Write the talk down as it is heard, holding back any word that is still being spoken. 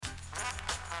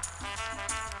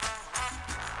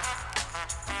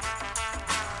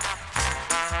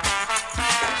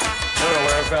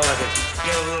fella could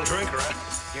get a little drink around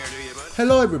here, do you, bud?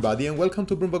 Hello, everybody, and welcome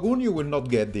to Brumbagoon. You will not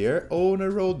get there on a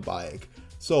road bike.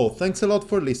 So, thanks a lot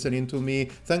for listening to me.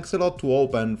 Thanks a lot to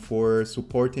Open for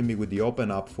supporting me with the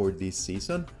Open Up for this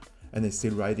season. And I'm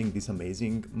still riding this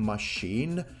amazing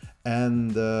machine.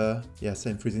 And yes,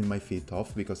 I'm freezing my feet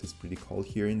off because it's pretty cold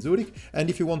here in Zurich. And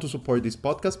if you want to support this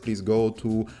podcast, please go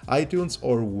to iTunes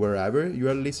or wherever you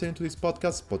are listening to this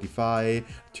podcast, Spotify,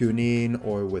 TuneIn,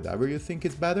 or whatever you think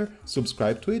is better.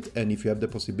 Subscribe to it. And if you have the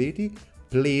possibility,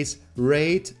 please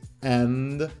rate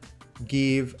and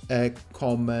give a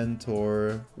comment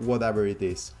or whatever it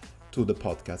is to the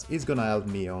podcast. It's gonna help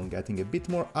me on getting a bit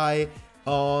more eye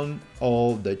on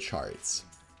all the charts.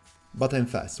 But I'm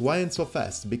fast. Why I'm so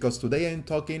fast? Because today I'm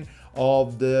talking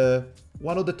of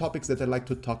one of the topics that I like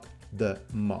to talk the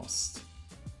most.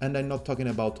 And I'm not talking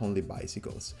about only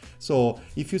bicycles. So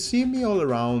if you see me all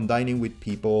around dining with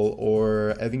people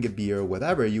or having a beer or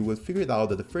whatever, you will figure it out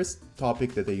that the first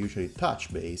topic that I usually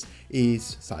touch base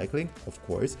is cycling, of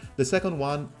course. The second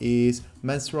one is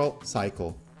menstrual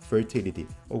cycle, fertility,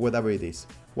 or whatever it is.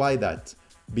 Why that?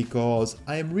 Because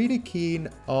I am really keen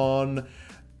on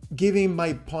giving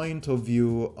my point of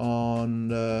view on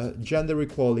gender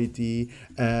equality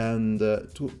and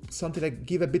to something like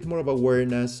give a bit more of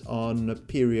awareness on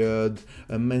period,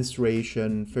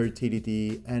 menstruation,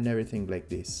 fertility, and everything like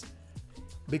this.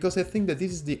 Because I think that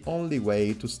this is the only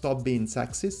way to stop being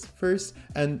sexist first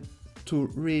and to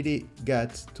really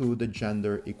get to the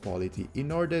gender equality.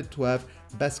 In order to have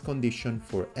best condition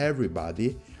for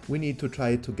everybody, we need to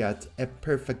try to get a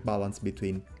perfect balance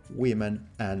between women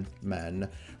and men.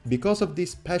 Because of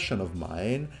this passion of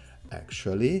mine,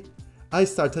 actually, I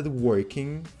started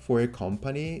working for a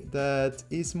company that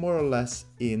is more or less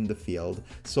in the field.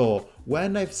 So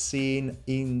when I've seen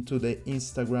into the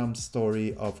Instagram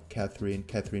story of Catherine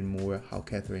Moore, how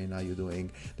Catherine are you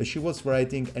doing? That she was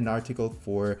writing an article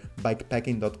for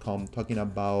bikepacking.com talking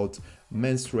about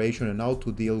menstruation and how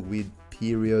to deal with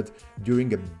period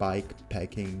during a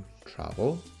bikepacking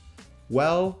travel.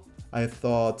 Well, I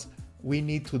thought we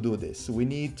need to do this. We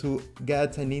need to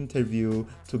get an interview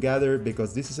together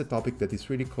because this is a topic that is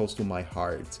really close to my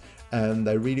heart and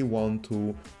I really want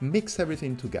to mix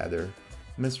everything together.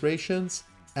 Menstruations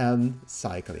and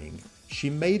cycling. She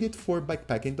made it for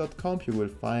bikepacking.com. You will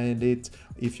find it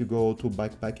if you go to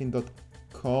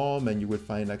bikepacking.com and you will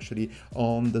find actually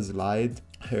on the slide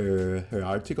her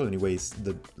article. Anyways,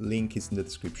 the link is in the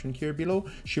description here below.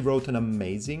 She wrote an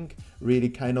amazing, really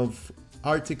kind of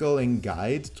article and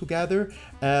guide together,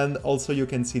 and also you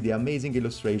can see the amazing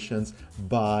illustrations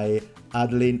by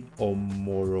Adeline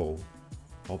Omoro.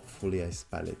 Hopefully I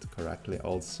spell it correctly.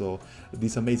 Also,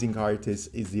 this amazing artist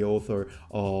is the author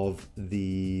of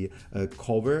the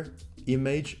cover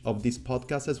image of this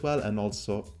podcast as well, and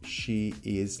also she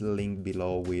is linked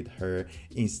below with her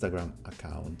Instagram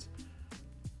account.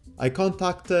 I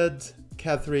contacted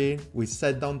Catherine, we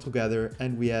sat down together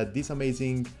and we had this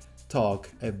amazing talk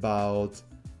about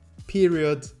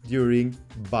period during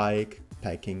bike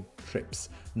packing trips.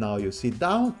 Now you sit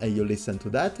down and you listen to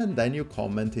that and then you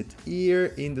comment it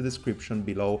here in the description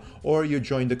below or you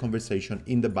join the conversation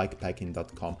in the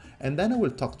bikepacking.com and then I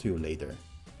will talk to you later.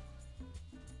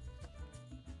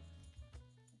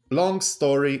 Long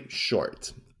story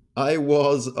short, I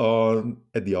was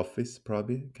at the office,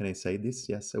 probably. Can I say this?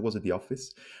 Yes, I was at the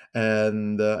office.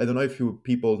 And I don't know if you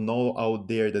people know out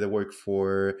there that I work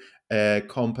for a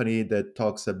company that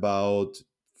talks about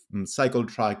cycle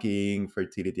tracking,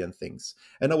 fertility, and things.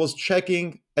 And I was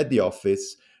checking at the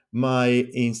office my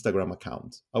Instagram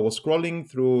account. I was scrolling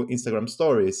through Instagram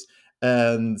stories,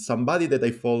 and somebody that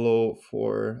I follow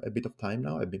for a bit of time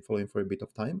now, I've been following for a bit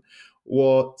of time,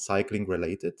 was cycling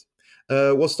related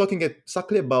was talking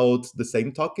exactly about the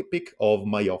same topic of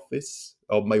my office,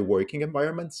 of my working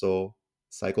environment, so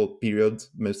cycle period,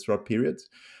 menstrual period,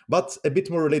 but a bit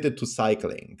more related to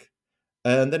cycling.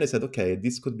 And then I said, okay,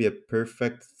 this could be a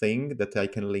perfect thing that I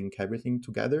can link everything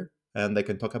together and I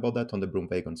can talk about that on the Broom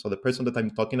Wagon. So the person that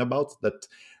I'm talking about that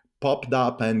popped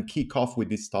up and kick off with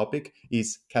this topic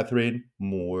is Catherine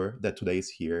Moore, that today is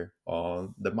here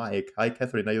on the mic. Hi,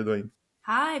 Catherine, how are you doing?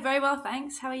 Hi, very well,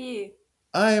 thanks. How are you?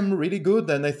 I am really good,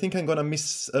 and I think I'm gonna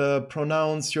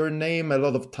mispronounce your name a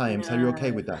lot of times. Are you No.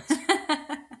 okay with that?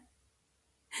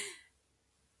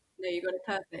 No, you got it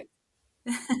perfect.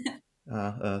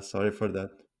 Sorry for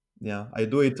that. Yeah, I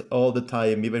do it all the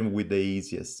time, even with the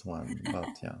easiest one.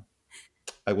 But yeah,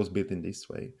 I was built in this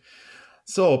way.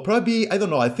 So probably, I don't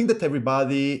know. I think that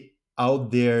everybody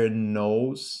out there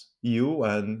knows you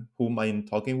and whom I'm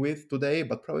talking with today.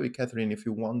 But probably, Catherine, if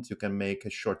you want, you can make a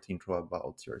short intro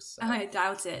about yourself. I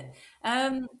doubt it.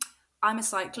 I'm a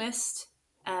cyclist.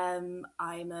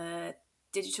 I'm a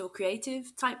digital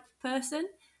creative type person.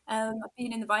 I've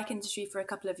been in the bike industry for a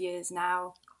couple of years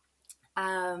now.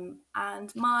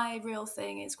 And my real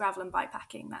thing is gravel and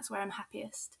bikepacking. That's where I'm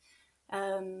happiest.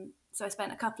 So I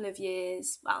spent a couple of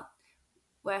years, well,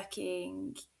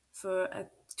 working for a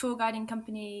tour guiding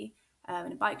company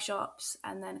in bike shops,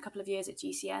 and then a couple of years at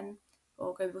GCN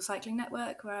or Global Cycling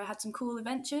Network, where I had some cool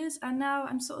adventures. And now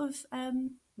I'm sort of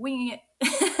winging it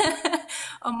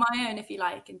on my own, if you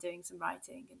like, and doing some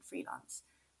writing and freelance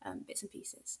bits and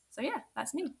pieces. So yeah,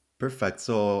 that's me. Perfect.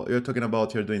 So you're talking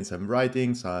about you're doing some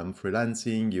writing, some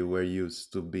freelancing. You were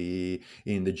used to be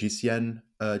in the GCN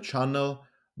channel,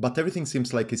 but everything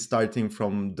seems like it's starting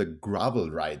from the gravel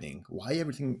riding. Why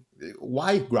everything?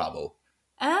 Why gravel?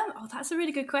 Oh, that's a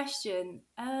really good question.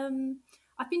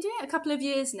 I've been doing it a couple of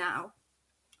years now.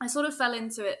 I sort of fell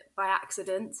into it by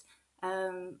accident.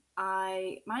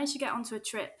 I managed to get onto a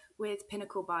trip with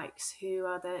Pinnacle Bikes, who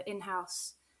are the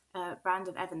in-house brand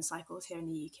of Evans cycles here in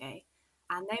the UK,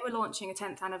 and they were launching a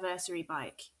 10th anniversary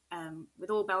bike with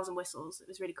all bells and whistles. It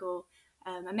was really cool.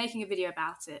 I'm making a video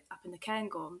about it up in the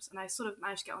Cairngorms, and I sort of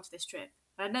managed to get onto this trip.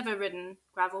 I'd never ridden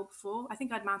gravel before. I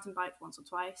think I'd mountain biked once or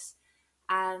twice,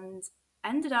 and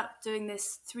ended up doing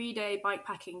this 3-day bike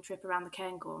packing trip around the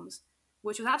Cairngorms,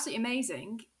 which was absolutely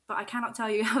amazing. But I cannot tell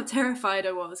you how terrified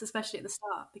I was, especially at the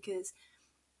start, because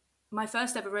my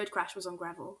first ever road crash was on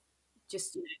gravel.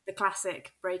 Just the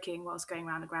classic braking whilst going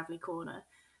around a gravelly corner,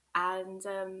 and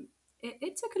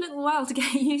it took a little while to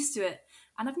get used to it.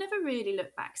 And I've never really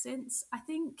looked back since. I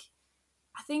think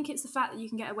it's the fact that you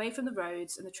can get away from the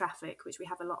roads and the traffic, which we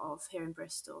have a lot of here in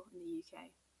Bristol in the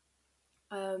UK.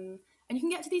 And you can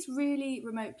get to these really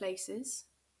remote places,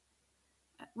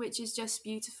 which is just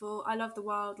beautiful. I love the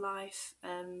wildlife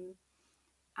and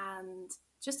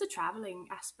just the traveling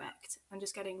aspect and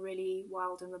just getting really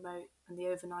wild and remote and the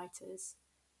overnighters.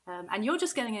 And you're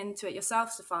just getting into it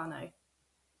yourself, Stefano,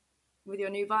 with your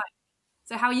new bike.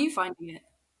 So how are you finding it?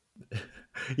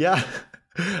 Yeah.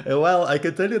 Well, I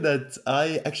can tell you that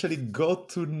I actually got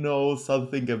to know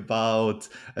something about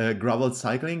gravel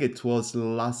cycling. It was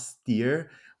last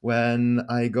year when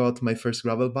I got my first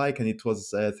gravel bike, and it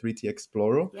was a 3T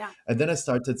Explorer. Yeah. And then I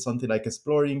started something like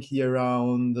exploring here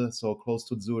around, so close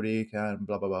to Zurich and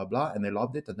blah, blah, blah, blah. And I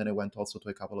loved it. And then I went also to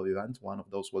a couple of events. One of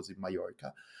those was in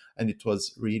Mallorca, and it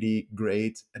was really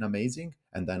great and amazing.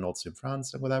 And then also in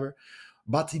France and whatever,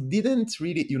 but it didn't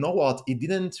really, you know what, it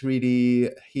didn't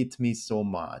really hit me so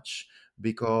much,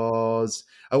 because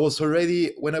I was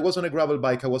already, when I was on a gravel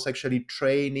bike, I was actually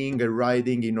training and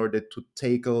riding in order to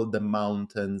tackle the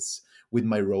mountains with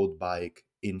my road bike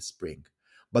in spring.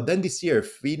 But then this year,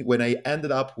 when I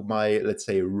ended up with my, let's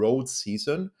say, road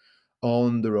season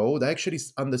on the road, I actually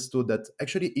understood that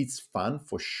actually it's fun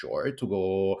for sure to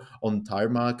go on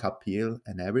tarmac, uphill,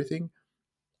 and everything,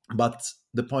 but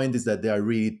the point is that there are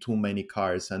really too many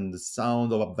cars, and the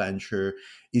sound of adventure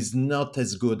is not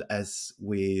as good as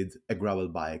with a gravel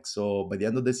bike. So by the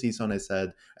end of the season, I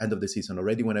said, end of the season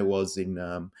already, when I was in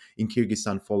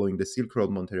Kyrgyzstan following the Silk Road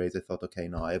mountain race, I thought, okay,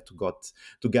 no, I have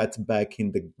to get back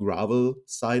in the gravel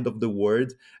side of the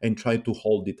world and try to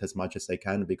hold it as much as I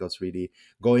can, because really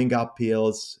going up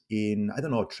hills in, I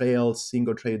don't know, trails,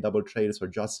 single trail, double trails, or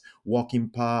just walking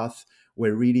path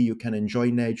where really you can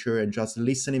enjoy nature and just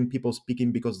listening people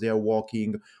speaking because they are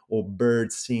walking, or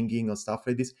birds singing or stuff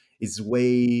like this, is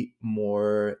way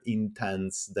more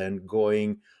intense than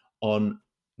going on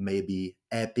maybe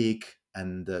epic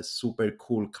and super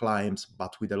cool climbs,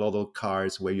 but with a lot of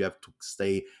cars where you have to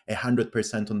stay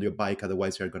 100% on your bike,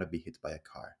 otherwise you're going to be hit by a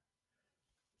car.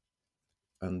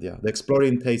 And yeah, the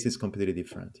exploring taste is completely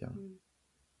different. Yeah. Mm.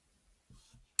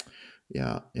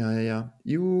 Yeah.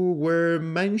 You were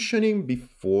mentioning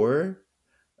before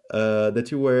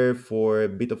that you were for a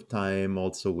bit of time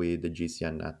also with the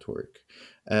GCN network.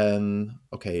 And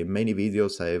okay, many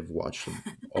videos I've watched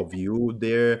of you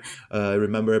there. I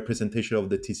remember a presentation of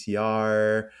the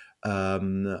TCR.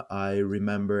 I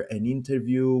remember an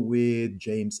interview with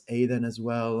James Aiden as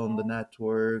well on the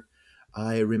network.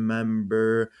 I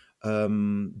remember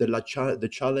the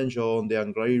challenge on the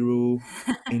Angliru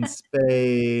in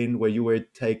Spain, where you were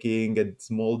taking a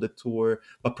small detour.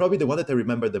 But probably the one that I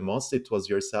remember the most, it was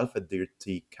yourself at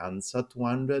Dirty Kansa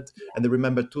 200. And I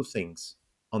remember two things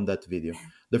on that video.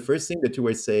 The first thing that you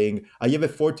were saying, I have a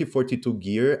 4042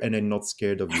 gear and I'm not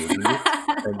scared of using it.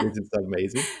 And this is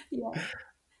amazing. Yeah.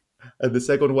 And the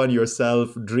second one,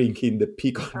 yourself drinking the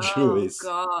pecan Oh juice.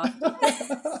 God.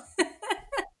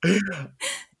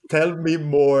 Tell me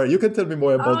more. You can tell me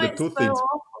more Oh, about the it's two so things.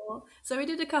 awful. So we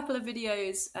did a couple of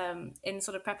videos in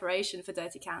sort of preparation for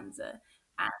Dirty Kansas,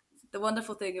 and the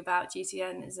wonderful thing about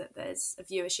GCN is that there's a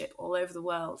viewership all over the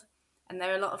world, and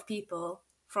there are a lot of people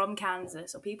from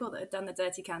Kansas or people that have done the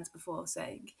dirty cans before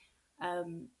saying,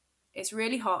 it's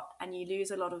really hot and you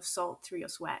lose a lot of salt through your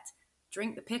sweat.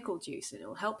 Drink the pickle juice;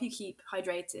 it'll help you keep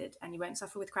hydrated, and you won't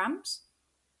suffer with cramps.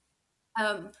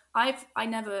 I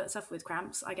never suffer with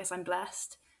cramps. I guess I'm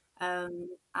blessed, and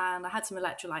I had some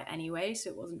electrolyte anyway, so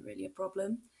it wasn't really a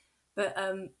problem. But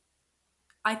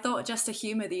I thought just to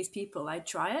humour these people, I'd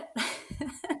try it.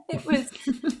 It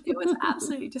was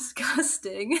absolutely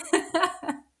disgusting.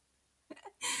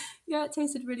 Yeah, it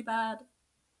tasted really bad.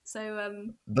 So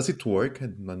Does it work?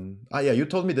 And then, yeah, you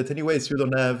told me that anyways you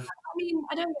don't have. I mean,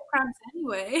 I don't get cramps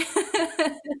anyway.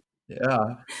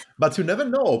 Yeah, but you never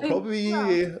know. Well, Probably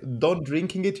don't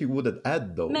drinking it, you would have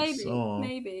had those. maybe, So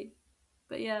maybe,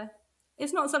 but yeah,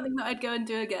 it's not something that I'd go and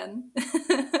do again.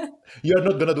 you're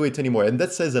not gonna do it anymore, and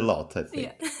that says a lot, I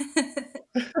Yeah.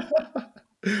 think.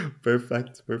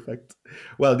 Perfect, perfect.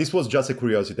 Well, this was just a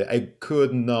curiosity. I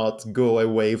could not go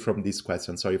away from this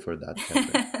question. Sorry for that,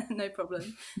 Catherine. No problem.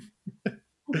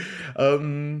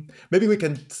 Maybe we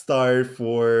can start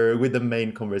with the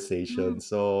main conversation. Mm.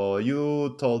 So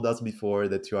you told us before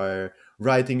that you are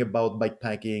writing about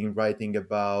bikepacking, writing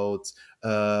about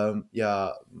yeah,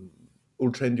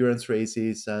 ultra endurance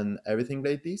races and everything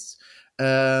like this.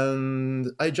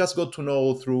 And I just got to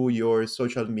know through your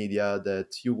social media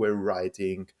that you were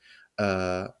writing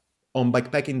uh, on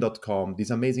bikepacking.com this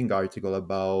amazing article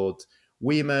about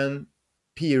women,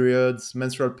 periods,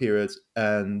 menstrual periods,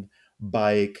 and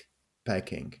bike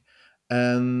packing.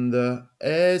 And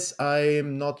as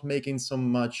I'm not making so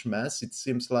much mess, it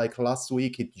seems like last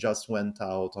week it just went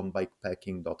out on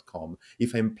bikepacking.com,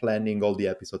 if I'm planning all the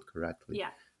episode correctly. Yeah.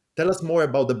 Tell us more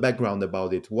about the background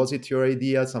about it. Was it your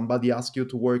idea? Somebody asked you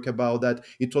to work about that?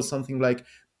 It was something like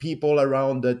people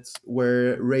around that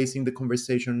were raising the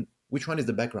conversation. Which one is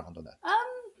the background on that?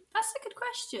 That's a good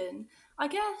question. I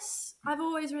guess I've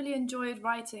always really enjoyed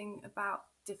writing about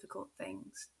difficult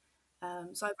things.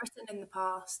 So I've written in the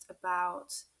past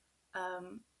about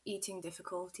eating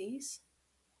difficulties,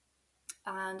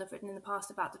 and I've written in the past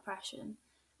about depression.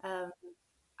 Um,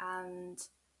 and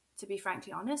to be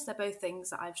frankly honest, they're both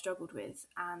things that I've struggled with,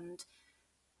 and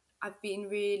I've been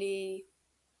really,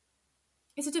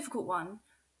 it's a difficult one,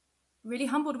 really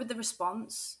humbled with the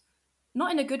response,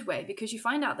 not in a good way, because you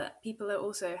find out that people are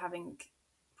also having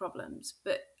problems.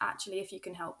 But actually, if you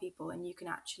can help people and you can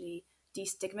actually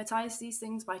destigmatize these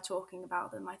things by talking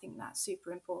about them, I think that's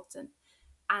super important.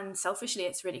 And selfishly,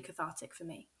 it's really cathartic for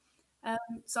me.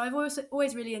 So I've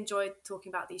always really enjoyed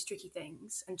talking about these tricky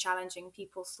things and challenging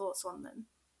people's thoughts on them.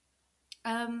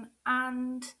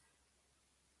 And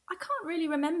I can't really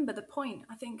remember the point.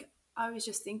 I think I was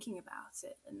just thinking about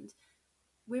it. And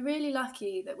we're really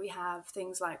lucky that we have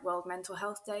things like World Mental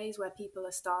Health Days where people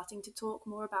are starting to talk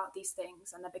more about these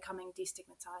things and they're becoming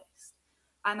destigmatized.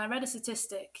 And I read a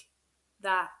statistic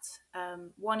that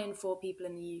 1 in 4 people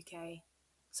in the UK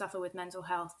suffer with mental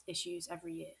health issues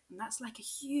every year. And that's like a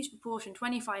huge proportion,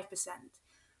 25%. But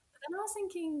then I was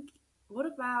thinking, what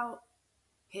about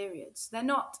periods? They're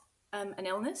not an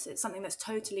illness, it's something that's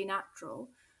totally natural,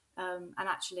 and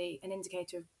actually an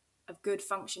indicator of good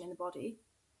function in the body.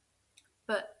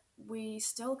 But we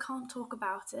still can't talk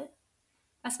about it,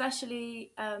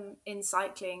 especially in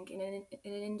cycling, in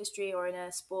an industry or in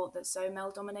a sport that's so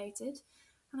male dominated.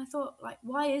 And I thought, like,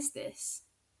 why is this?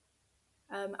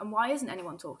 And why isn't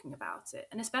anyone talking about it?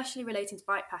 And especially relating to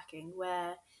bikepacking,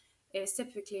 where it's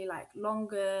typically like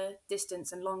longer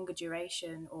distance and longer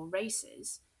duration or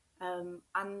races. And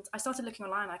I started looking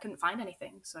online, I couldn't find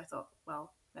anything. So I thought,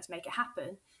 well, let's make it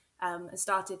happen. And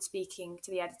started speaking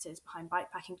to the editors behind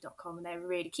bikepacking.com, and they were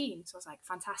really keen. So I was like,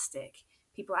 fantastic.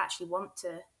 People actually want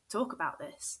to talk about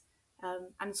this.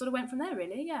 And sort of went from there,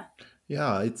 really. Yeah.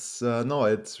 Yeah, it's no,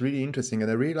 it's really interesting, and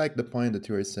I really like the point that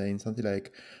you were saying. Something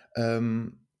like,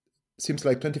 um, seems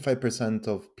like 25%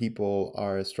 of people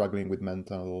are struggling with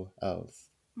mental health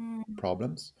Mm.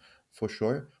 problems, for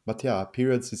sure. But yeah,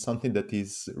 periods is something that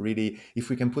is really, if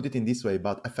we can put it in this way,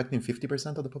 but affecting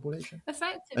 50% of the population, and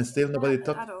Effectively, still nobody yeah,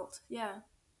 talk. adult. Yeah.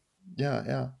 Yeah,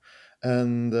 yeah.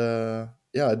 And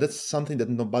yeah, that's something that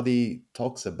nobody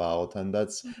talks about, and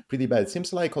that's Mm. pretty bad. It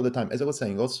seems like all the time, as I was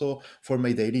saying, also for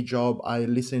my daily job, I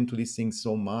listen to these things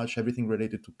so much, everything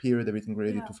related to period, everything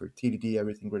related Yeah. to fertility,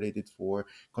 everything related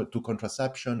to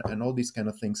contraception and all these kind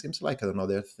of things. Seems like, I don't know,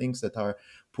 there are things that are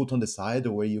put on the side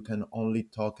where you can only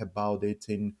talk about it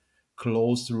in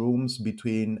closed rooms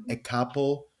between a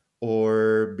couple,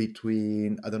 or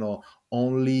between, I don't know,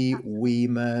 only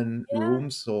women Yeah.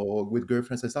 rooms, so with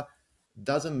girlfriends and stuff.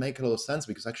 doesn't make a lot of sense,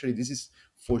 because actually this is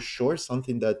for sure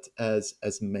something that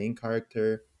as main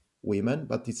character women,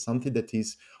 but it's something that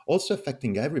is also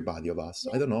affecting everybody of us.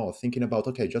 I Yeah, don't know, thinking about,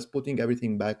 okay, just putting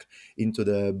everything back into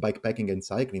the bikepacking and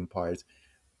cycling part.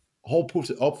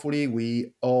 Hopefully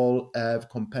we all have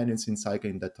companions in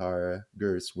cycling that are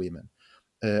girls, women.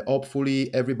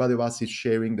 Hopefully everybody of us is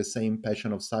sharing the same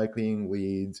passion of cycling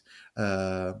with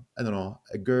I don't know,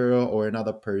 a girl or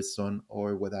another person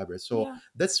or whatever. So yeah,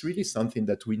 that's really something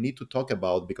that we need to talk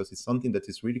about, because it's something that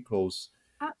is really close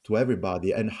to absolutely.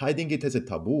 everybody, and hiding it as a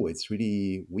taboo, it's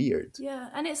really weird. Yeah,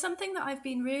 and it's something that I've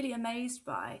been really amazed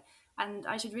by, and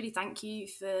I should really thank you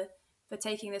for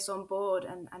taking this on board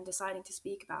and deciding to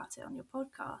speak about it on your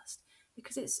podcast,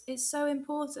 because it's so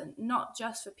important, not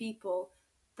just for people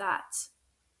that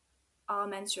are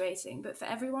menstruating, but for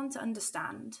everyone to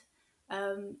understand.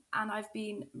 And I've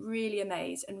been really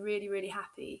amazed and really, really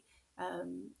happy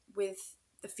with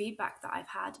the feedback that I've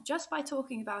had just by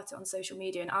talking about it on social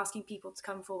media and asking people to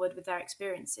come forward with their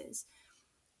experiences,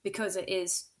 because it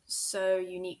is so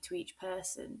unique to each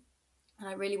person. And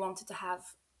I really wanted to have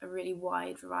a really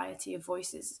wide variety of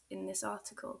voices in this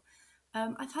article.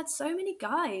 I've had so many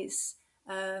guys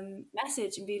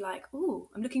message and be like, "Oh,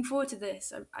 I'm looking forward to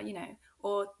this,"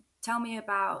 or tell me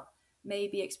about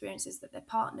maybe experiences that their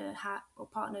partner had or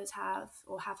partners have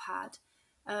or have had,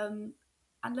 and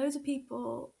loads of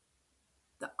people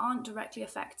that aren't directly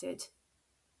affected,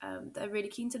 that are really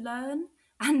keen to learn,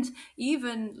 and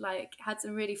even like had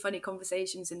some really funny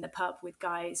conversations in the pub with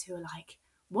guys who are like,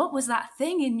 "What was that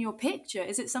thing in your picture?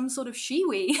 Is it some sort of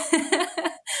shiwi?"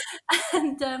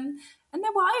 And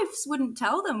their wives wouldn't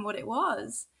tell them what it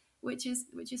was, which is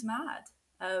mad,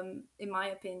 in my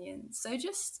opinion. So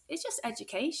just it's just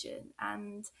education,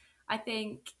 and I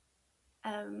think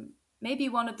maybe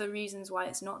one of the reasons why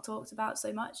it's not talked about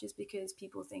so much is because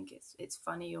people think it's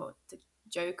funny or to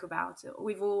joke about it.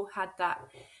 We've all had that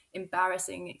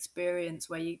embarrassing experience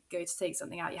where you go to take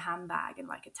something out your handbag and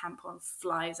like a tampon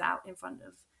flies out in front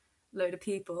of a load of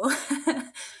people.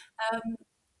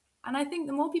 And I think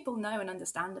the more people know and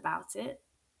understand about it,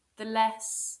 the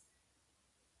less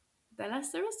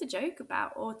there is to joke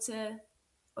about, or the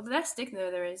less stigma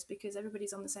there is, because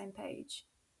everybody's on the same page.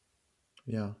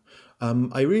 Yeah.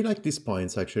 I really like these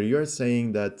points actually. You're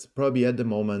saying that probably at the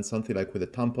moment something like with the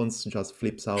tampons just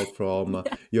flips out from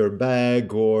Yeah, your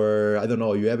bag, or I don't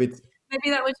know, you have it. maybe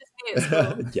that was just me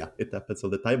at school. Yeah, it happens all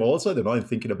the time. Also, I don't know, I'm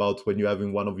thinking about when you have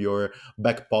in one of your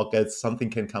back pockets, something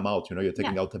can come out, you're Yeah,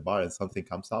 taking out a bar and something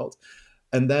comes out.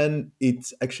 And then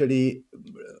it's actually,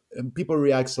 people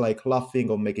react like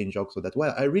laughing or making jokes with that.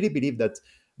 Well, I really believe that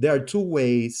there are two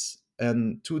ways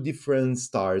and two different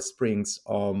stars springs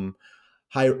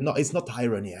no, it's not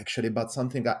irony actually, but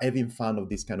something like having fun of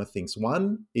these kind of things.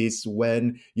 One is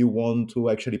when you want to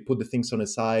actually put the things on the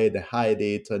side, hide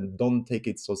it, and don't take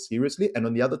it so seriously. And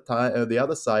on the other time, the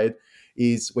other side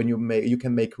is when you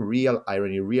can make real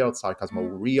irony, real sarcasm, or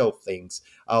mm, real things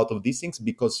out of these things,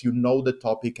 because you know the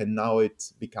topic and now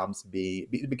it becomes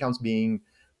being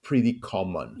pretty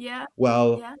common. yeah,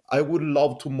 Well, yeah. I would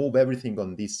love to move everything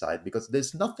on this side, because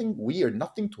there's nothing weird,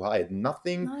 nothing to hide, No,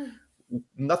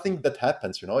 nothing that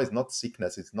happens. It's not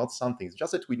sickness, it's not something. It's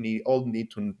just that all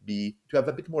need to have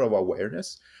a bit more of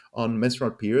awareness on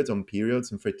menstrual periods, on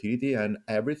periods and fertility and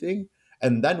everything,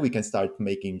 and then we can start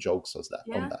making jokes on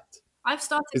yeah. that. I've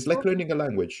started It's like talking. learning a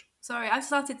language. Sorry, I've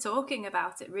started talking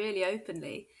about it really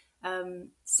openly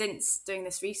since doing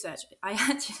this research. I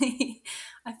actually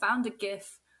I found a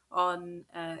GIF on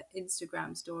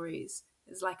Instagram stories.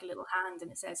 It's like a little hand, and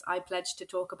it says, "I pledge to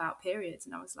talk about periods,"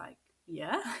 and I was like,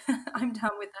 "Yeah, I'm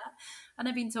down with that." And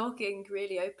I've been talking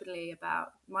really openly about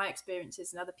my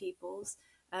experiences and other people's,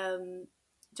 um,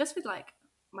 just with like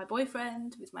my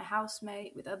boyfriend, with my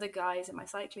housemate, with other guys in my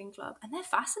cycling club, and they're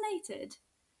fascinated.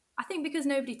 I think because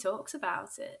nobody talks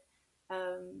about it.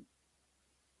 Um,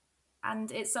 and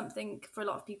it's something for a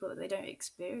lot of people that they don't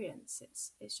experience.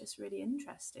 It's just really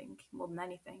interesting more than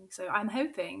anything. So I'm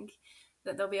hoping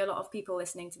that there'll be a lot of people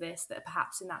listening to this that are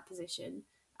perhaps in that position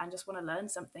and just want to learn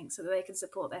something so that they can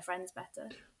support their friends better.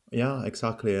 Yeah,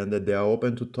 exactly. And that they are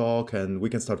open to talk, and we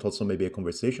can start also maybe a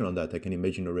conversation on that. I can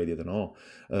imagine already, I don't know,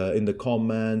 in the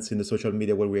comments, in the social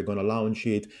media where we're going to launch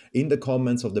it, in the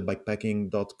comments of the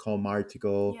bikepacking.com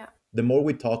article. Yeah, The more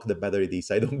we talk, the better it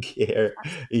is. I don't care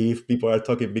if people are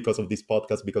talking because of this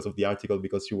podcast, because of the article,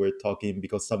 because you were talking,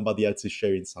 because somebody else is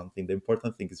sharing something. The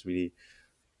important thing is really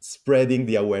spreading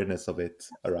the awareness of it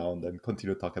around absolutely. and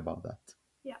continue to talk about that.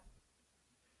 Yeah,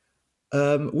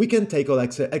 We can take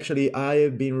Alexa. Actually,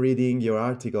 I've been reading your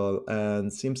article,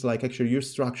 and seems like actually you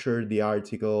structured the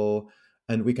article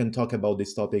and we can talk about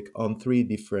this topic on three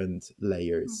different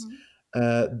layers.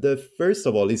 Hmm. The first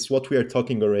of all is what we are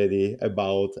talking already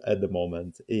about at the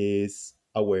moment is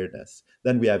awareness.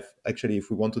 Then we have, actually, if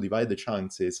we want to divide the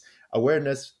chunks, is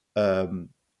awareness,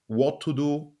 what to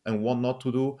do and what not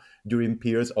to do during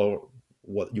periods, or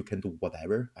what you can do,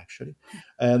 whatever, actually.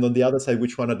 And on the other side,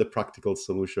 which one are the practical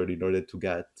solution in order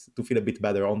to feel a bit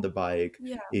better on the bike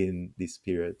Yeah. in this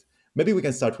period. Maybe we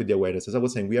can start with the awareness. As I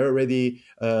was saying, we are already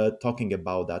talking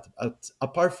about that. But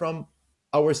apart from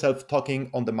ourselves talking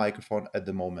on the microphone at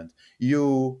the moment,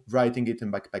 you writing it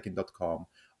in backpacking.com,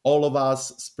 all of us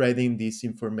spreading this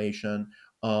information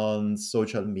on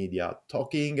social media,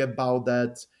 talking about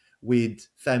that with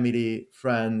family,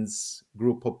 friends,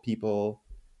 group of people.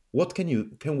 What can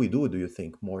we do you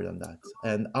think, more than that?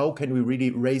 And how can we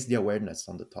really raise the awareness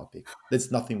on the topic?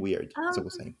 That's nothing weird, as I Um,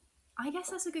 was saying. I guess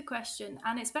that's a good question,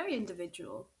 and it's very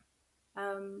individual.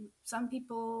 Some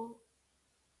people,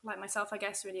 like myself, I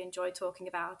guess, really enjoy talking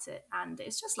about it, and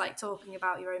it's just like talking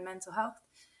about your own mental health.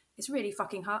 It's really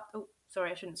fucking hard. Oh,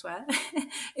 sorry, I shouldn't swear.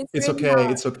 It's It's really okay,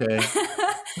 hard. it's okay.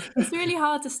 It's really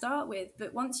hard to start with,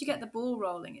 but once you get the ball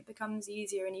rolling, it becomes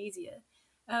easier and easier.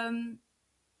 Um,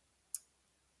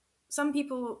 some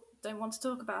people don't want to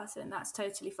talk about it, and that's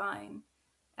totally fine.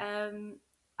 Um,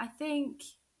 I think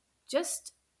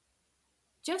just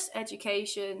just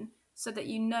education so that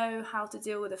you know how to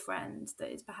deal with a friend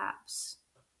that is perhaps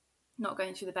not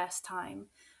going through the best time.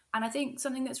 And I think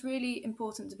something that's really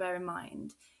important to bear in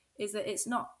mind is that it's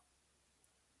not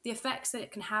the effects that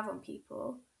it can have on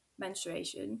people,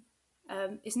 menstruation,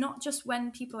 is not just when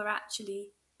people are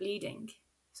actually bleeding.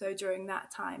 So during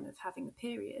that time of having the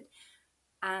period,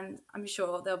 and I'm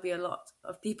sure there'll be a lot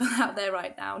of people out there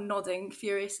right now nodding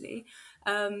furiously,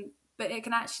 but it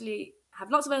can actually have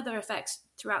lots of other effects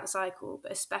throughout the cycle,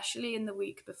 but especially in the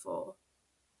week before.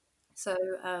 So,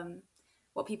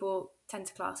 what people tend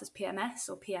to class as PMS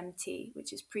or PMT,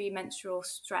 which is premenstrual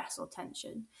stress or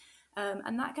tension,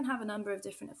 and that can have a number of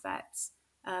different effects.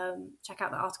 Check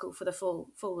out the article for the full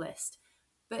list.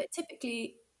 But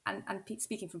typically, and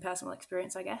speaking from personal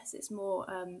experience, I guess it's more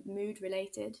mood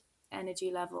related,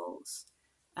 energy levels,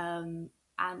 and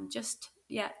just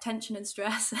tension and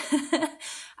stress,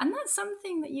 and that's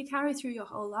something that you carry through your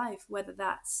whole life, whether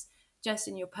that's just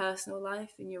in your personal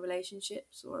life, in your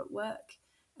relationships, or at work.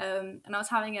 And I was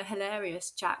having a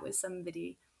hilarious chat with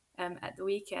somebody at the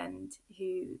weekend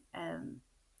who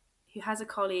has a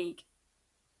colleague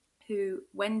who,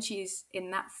 when she's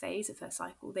in that phase of her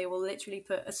cycle, they will literally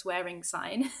put a swearing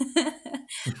sign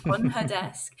on her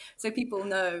desk so people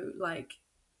know, like,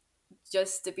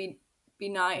 just to be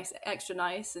nice, extra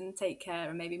nice, and take care,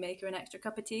 and maybe make her an extra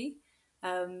cup of tea.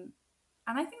 And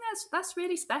I think that's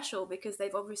really special because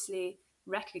they've obviously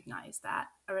recognized that,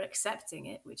 are accepting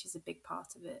it, which is a big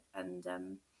part of it, and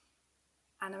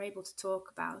are able to talk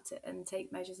about it and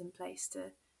take measures in place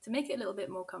to make it a little bit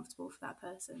more comfortable for that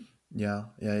person. Yeah.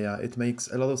 It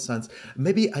makes a lot of sense.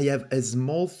 Maybe I have a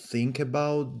small think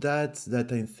about that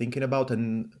I'm thinking about,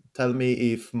 and tell me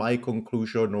if my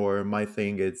conclusion or my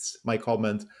thing, it's my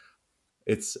comment,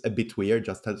 it's a bit weird.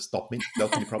 Just stop me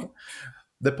without any problem.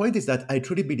 The point is that I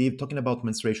truly believe, talking about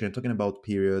menstruation, talking about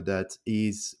period, that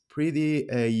is pretty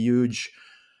a huge,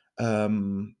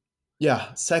 um,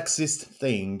 sexist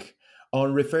thing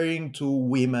on referring to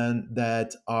women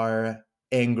that are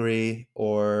angry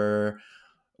or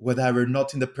whatever,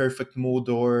 not in the perfect mood,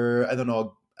 or I don't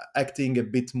know, acting a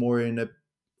bit more in a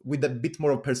with a bit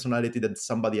more of personality than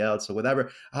somebody else or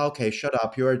whatever. Ah, okay, shut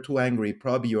up, you are too angry,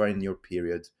 probably you are in your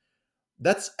period.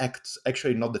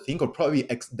 Actually not the thing, or probably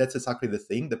that's exactly the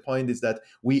thing. The point is that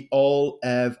we all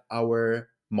have our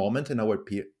moment in our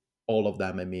all of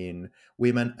them, I mean,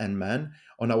 women and men,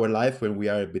 on our life when we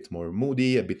are a bit more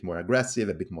moody, a bit more aggressive,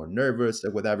 a bit more nervous,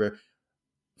 or whatever.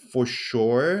 For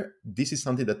sure, this is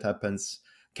something that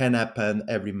can happen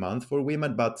every month for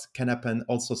women, but can happen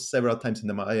also several times in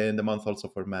the month also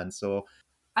for men. So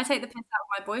I take the piss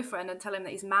out of my boyfriend and tell him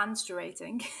that he's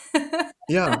menstruating.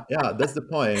 yeah, that's the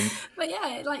point. But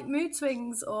yeah, like mood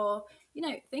swings, or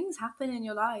things happen in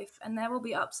your life, and there will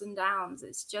be ups and downs.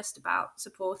 It's just about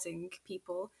supporting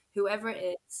people, whoever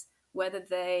it is, whether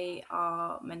they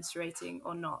are menstruating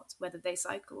or not, whether they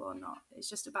cycle or not. It's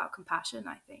just about compassion,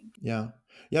 I think. Yeah,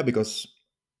 because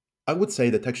I would say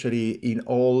that actually in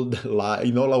all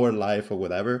in all our life or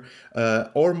whatever,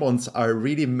 hormones are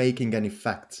really making an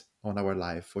effect on our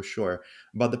life for sure.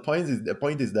 But the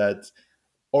point is that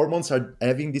hormones are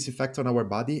having this effect on our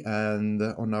body and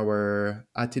on our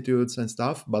attitudes and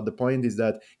stuff. But the point is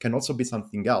that can also be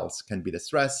something else. Can be the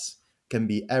stress, can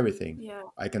be everything. Yeah.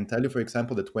 I can tell you, for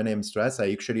example, that when I'm stressed, I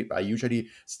usually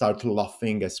start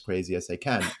laughing as crazy as I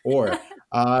can, or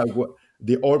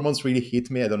the hormones really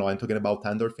hit me. I don't know. I'm talking about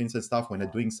endorphins and stuff. When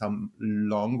I'm doing some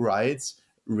long rides,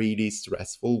 really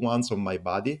stressful ones on my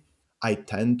body, I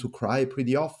tend to cry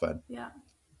pretty often. Yeah.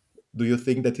 Do you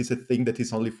think that is a thing that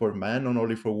is only for men or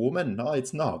only for women? No,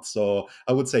 it's not. So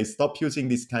I would say stop using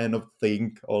this kind of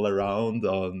thing all around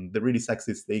on the really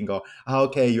sexist thing. Or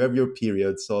okay, you have your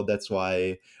period, so that's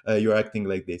why you're acting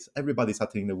like this. Everybody's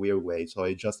acting in a weird way. So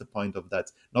it's just a point of that,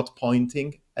 not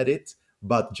pointing at it,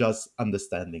 but just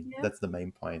understanding. Yeah. That's the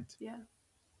main point. Yeah.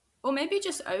 Or maybe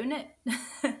just own it.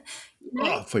 You know?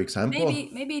 Oh, for example.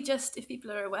 Maybe just if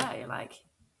people are aware, you're like,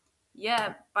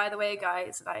 yeah, by the way,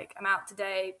 guys, like I'm out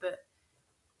today, but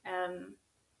um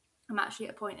I'm actually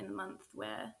at a point in the month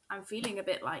where I'm feeling a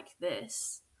bit like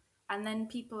this. And then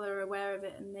people are aware of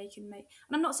it and they can make.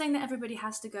 And I'm not saying that everybody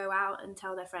has to go out and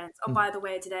tell their friends, oh, by the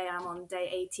way, today I'm on day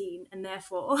 18 and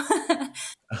therefore. But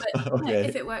if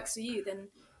Okay. it works for you, then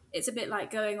it's a bit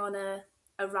like going on a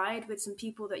ride with some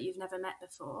people that you've never met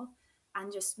before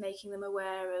and just making them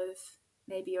aware of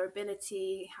maybe your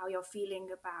ability, how you're feeling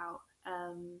about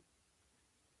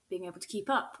being able to keep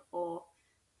up, or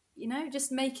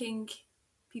just making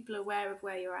people aware of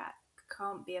where you're at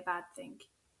can't be a bad thing,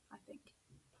 I think.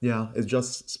 Yeah, it's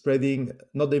just spreading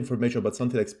not the information, but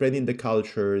something like spreading the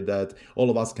culture that all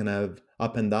of us can have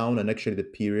up and down. And actually, the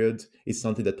period is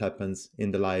something that happens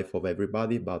in the life of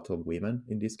everybody, but of women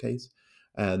in this case.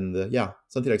 And yeah,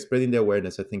 something like spreading the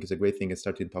awareness, I think, is a great thing and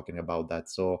starting talking about that.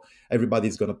 So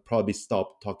everybody's going to probably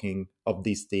stop talking of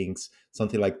these things,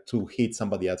 something like to hit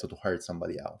somebody else or to hurt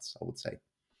somebody else, I would say.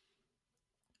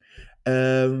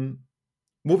 Um,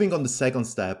 Moving on the second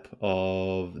step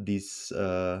of this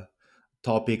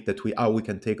topic that we how we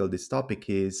can tackle this topic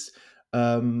is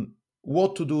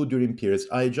what to do during periods.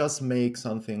 I just make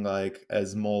something like a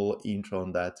small intro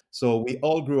on that. So we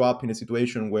all grew up in a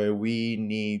situation where we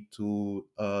need to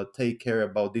take care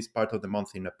about this part of the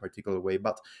month in a particular way.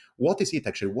 But what is it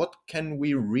actually? What can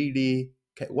you really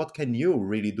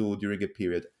do during a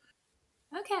period?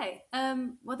 Okay.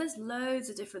 Well, there's loads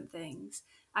of different things.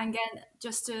 And again,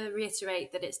 just to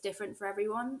reiterate that it's different for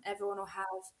everyone. Everyone will have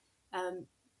um,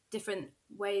 different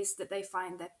ways that they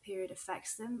find their period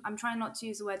affects them. I'm trying not to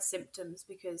use the word symptoms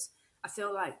because I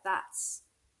feel like that's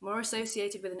more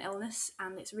associated with an illness,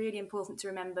 and it's really important to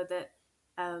remember that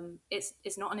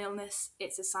it's not an illness.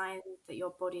 It's a sign that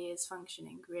your body is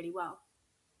functioning really well.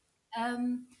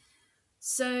 Um,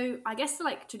 so I guess the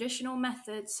like traditional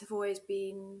methods have always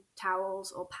been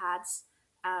towels or pads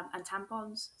and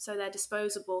tampons. So they're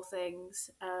disposable things.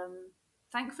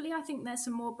 Thankfully, I think there's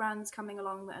some more brands coming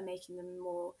along that are making them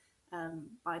more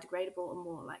biodegradable and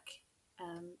more like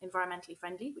environmentally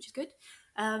friendly, which is good.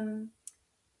 Um,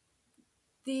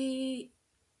 the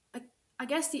I, I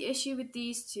guess the issue with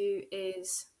these two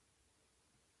is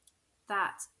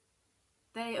that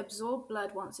they absorb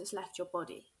blood once it's left your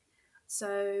body.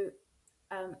 So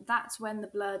that's when the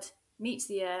blood meets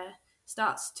the air,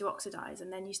 starts to oxidize,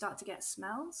 and then you start to get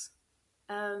smells.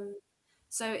 Um,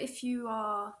 so if you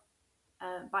are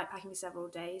bikepacking for several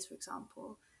days, for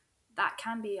example, that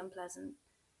can be unpleasant.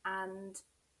 And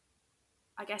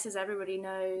I guess, as everybody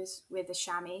knows, with a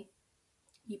chamois,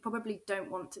 you probably don't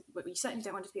want to, well, you certainly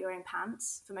don't want to be wearing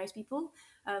pants for most people.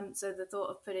 So the thought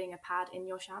of putting a pad in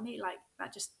your chamois, like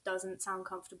that just doesn't sound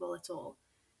comfortable at all.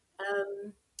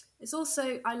 Um, it's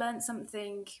also, I learned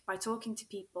something by talking to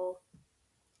people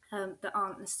that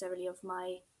aren't necessarily of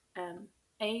my um,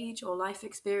 age or life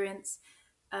experience.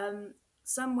 Um,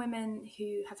 some women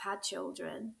who have had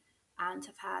children and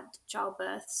have had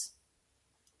childbirths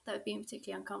that have been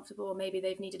particularly uncomfortable, or maybe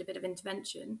they've needed a bit of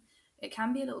intervention, it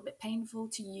can be a little bit painful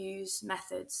to use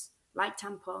methods like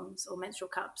tampons or menstrual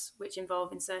cups, which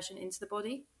involve insertion into the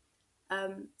body.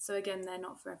 So again, they're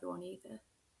not for everyone either.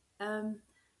 Um,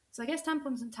 so I guess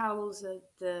tampons and towels are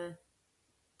the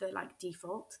like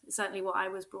default. It's certainly what I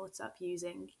was brought up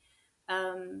using.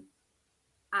 Um,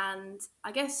 and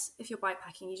I guess if you're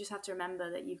bikepacking, you just have to remember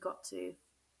that you've got to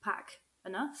pack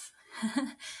enough, and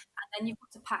then you've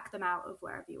got to pack them out of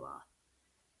wherever you are.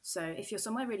 So if you're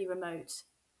somewhere really remote,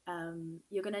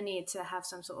 you're going to need to have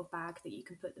some sort of bag that you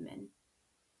can put them in.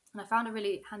 And I found a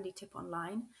really handy tip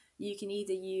online. You can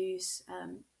either use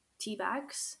tea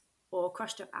bags or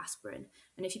crushed up aspirin.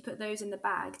 And if you put those in the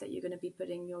bag that you're going to be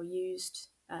putting your used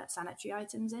sanitary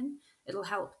items in, it'll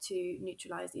help to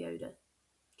neutralize the odor,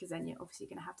 because then you're obviously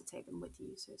going to have to take them with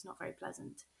you. So it's not very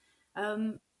pleasant.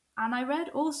 And I read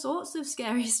all sorts of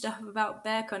scary stuff about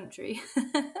bear country,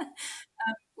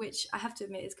 which I have to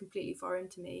admit is completely foreign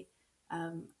to me.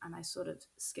 And I sort of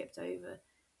skipped over.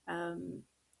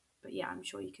 But yeah, I'm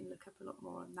sure you can look up a lot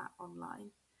more on that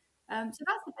online. So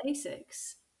that's the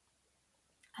basics.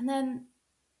 And then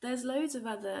there's loads of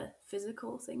other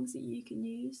physical things that you can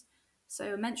use.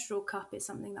 So a menstrual cup is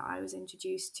something that I was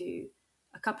introduced to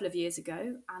a couple of years ago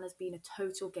and has been a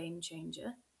total game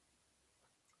changer.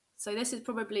 So this is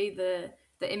probably the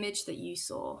image that you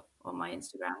saw on my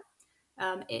Instagram.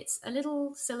 It's a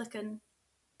little silicon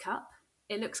cup.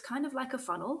 It looks kind of like a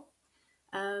funnel,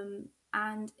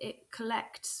 and it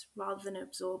collects rather than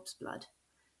absorbs blood.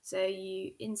 So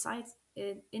you insert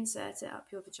it up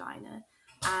your vagina,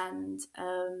 and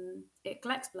it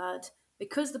collects blood.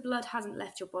 Because the blood hasn't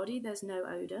left your body, there's no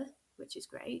odor, which is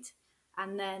great.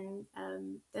 And then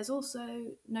there's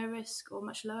also no risk or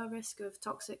much lower risk of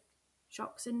toxic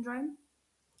shock syndrome,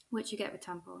 which you get with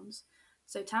tampons.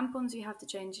 So tampons you have to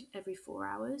change every 4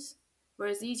 hours,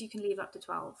 whereas these you can leave up to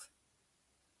 12.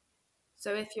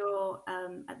 So if you're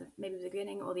at maybe the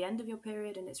beginning or the end of your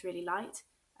period and it's really light,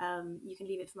 you can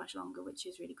leave it for much longer, which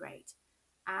is really great.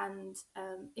 And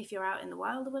if you're out in the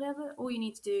wild or whatever, all you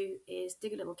need to do is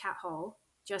dig a little cat hole,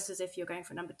 just as if you're going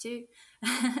for number two,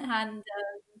 and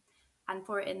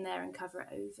pour it in there and cover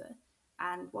it over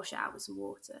and wash it out with some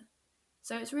water.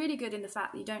 So it's really good in the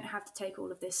fact that you don't have to take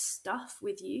all of this stuff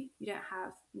with you. You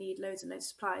don't need loads and loads of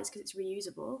supplies because it's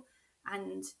reusable.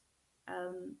 And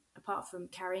apart from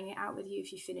carrying it out with you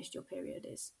if you finished your period,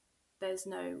 there's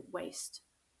no waste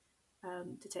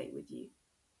to take with you.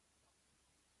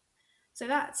 So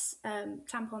that's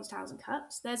tampons, towels, and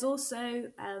cups. There's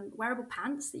also wearable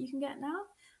pants that you can get now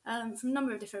from a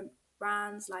number of different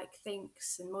brands like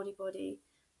Thinx and Modibody.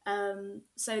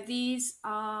 So these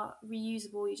are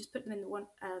reusable. You just put them in the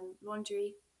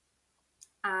laundry,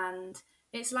 and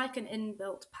it's like an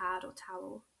inbuilt pad or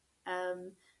towel.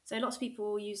 So lots of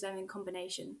people use them in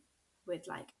combination with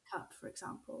like a cup, for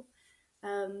example.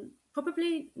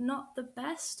 Probably not the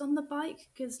best on the bike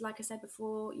because, like I said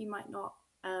before, you might not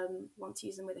want to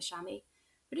use them with a chamois,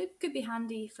 but it could be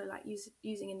handy for like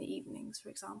using in the evenings, for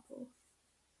example.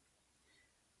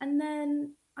 And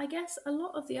then I guess a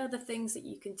lot of the other things that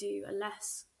you can do are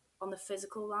less on the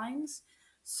physical lines.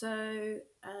 So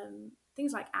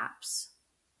things like apps,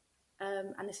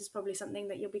 and this is probably something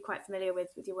that you'll be quite familiar with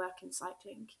your work in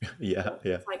cycling. Yeah,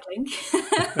 yeah. Cycling.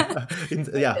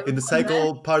 In the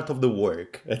cycle part of the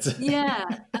work. Yeah.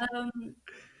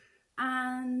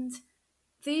 And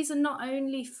these are not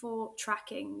only for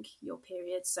tracking your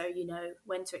period, so you know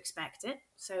when to expect it.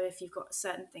 So if you've got a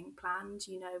certain thing planned,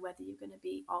 you know whether you're going to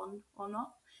be on or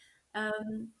not.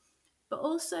 But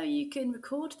also you can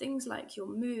record things like your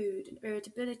mood and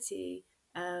irritability.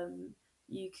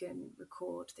 You can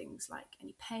record things like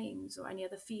any pains or any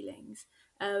other feelings.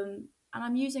 And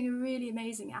I'm using a really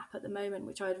amazing app at the moment,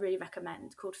 which I would really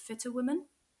recommend, called Fitter Woman.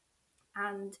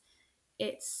 And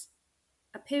it's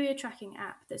a period tracking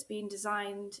app that's been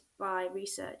designed by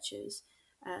researchers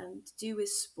to do with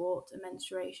sport and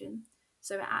menstruation.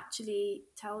 So it actually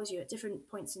tells you at different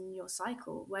points in your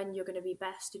cycle when you're going to be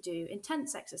best to do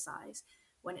intense exercise,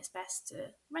 when it's best to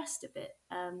rest a bit,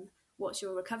 what's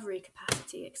your recovery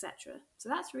capacity, etc. So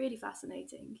that's really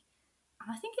fascinating.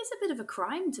 And I think it's a bit of a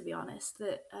crime, to be honest,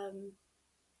 that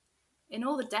in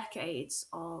all the decades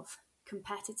of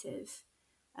competitive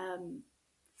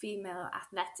female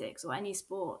athletics or any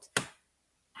sport,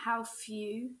 how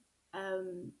few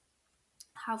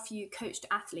coached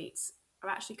athletes are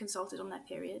actually consulted on their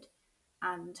period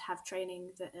and have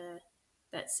training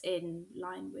that's in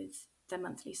line with their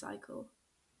monthly cycle.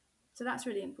 So that's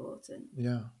really important.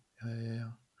 Yeah.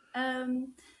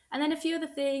 And then a few other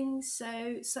things.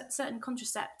 So certain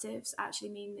contraceptives actually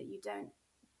mean that you don't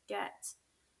get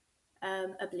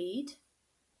a bleed.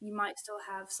 You might still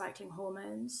have cycling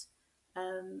hormones.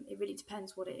 It really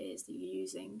depends what it is that you're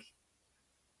using.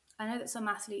 I know that some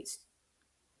athletes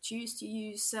choose to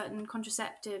use certain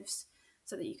contraceptives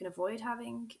so that you can avoid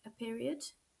having a period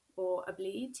or a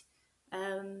bleed.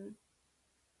 And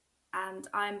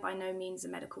I'm by no means a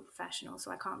medical professional,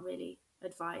 so I can't really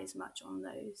advise much on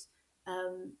those.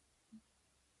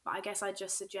 But I guess I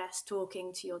just suggest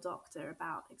talking to your doctor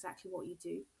about exactly what you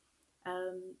do.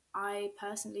 I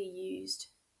personally used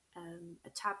a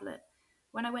tablet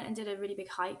when I went and did a really big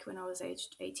hike when I was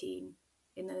aged 18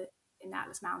 in the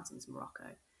Atlas Mountains,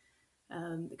 Morocco,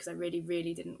 because I really,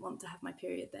 really didn't want to have my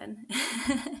period then.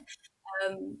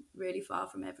 Really far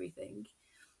from everything.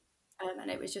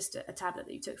 And it was just a tablet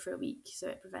that you took for a week, so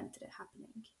it prevented it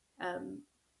happening.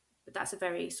 But that's a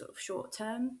very sort of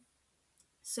short-term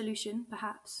solution,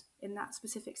 perhaps, in that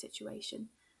specific situation.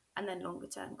 And then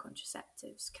longer-term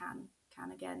contraceptives can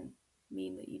again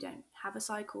mean that you don't have a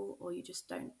cycle or you just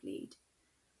don't bleed.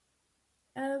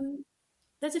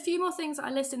 There's a few more things that I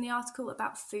list in the article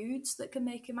about foods that can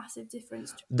make a massive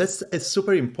difference. That's a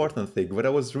super important thing. When I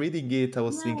was reading it, I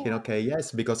was thinking, Yeah, okay,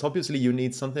 yes, because obviously you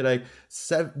need something like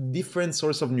different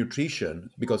source of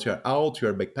nutrition because you're out,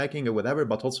 you're backpacking or whatever,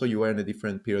 but also you are in a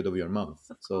different period of your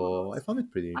month. of So I course. found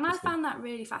it pretty And I interesting. found that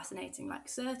really fascinating, like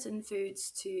certain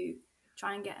foods to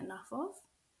try and get enough of,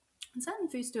 and certain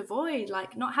foods to avoid,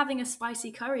 like not having a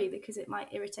spicy curry because it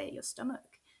might irritate your stomach.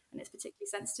 And it's particularly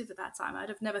sensitive at that time. I'd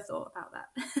have never thought about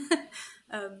that.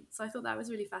 So I thought that was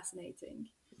really fascinating.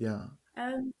 Yeah.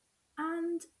 Um,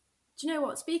 and do you know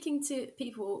what? Speaking to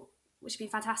people, which have been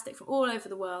fantastic from all over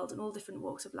the world and all different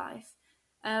walks of life,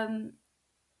 um,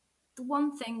 the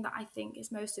one thing that I think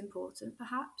is most important,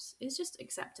 perhaps, is just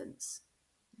acceptance.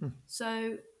 Mm.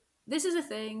 So, this is a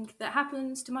thing that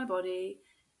happens to my body.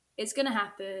 It's going to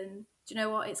happen. Do you know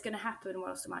what? It's going to happen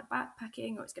whilst I'm out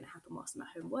backpacking, or it's going to happen whilst I'm at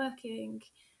home working.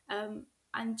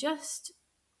 And just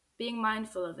being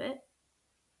mindful of it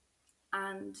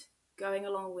and going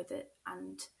along with it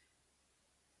and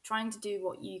trying to do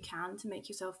what you can to make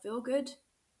yourself feel good,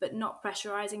 but not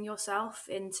pressurizing yourself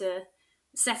into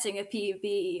setting a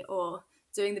PB or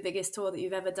doing the biggest tour that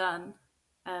you've ever done.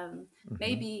 Mhm.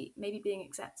 Maybe being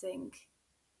accepting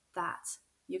that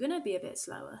you're going to be a bit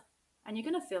slower and you're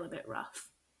going to feel a bit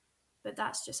rough, but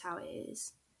that's just how it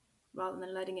is, rather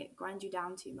than letting it grind you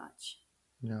down too much.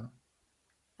 Yeah.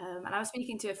 And I was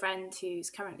speaking to a friend who's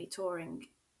currently touring,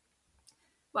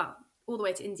 well, all the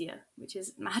way to India, which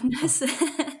is madness.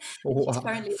 She's Wow.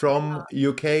 currently in From Myanmar.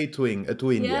 UK to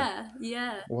India. Yeah,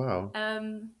 yeah. Wow.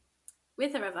 Um,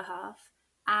 with her other half.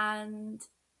 And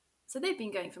so they've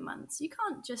been going for months. You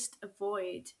can't just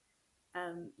avoid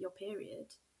your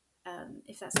period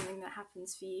if that's something that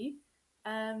happens for you.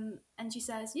 And she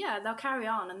says, yeah, they'll carry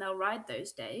on and they'll ride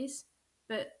those days,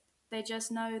 but they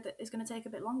just know that it's going to take a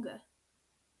bit longer.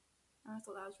 And I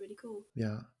thought that was really cool.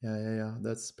 Yeah.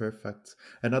 That's perfect.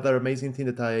 Another amazing thing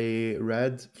that I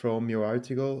read from your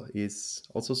article is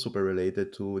also super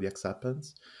related to the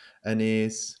acceptance, and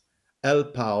is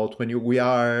help out when we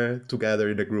are together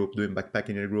in a group doing backpacking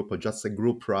in a group or just a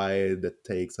group ride that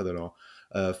takes, I don't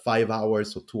know, 5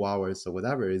 hours or 2 hours or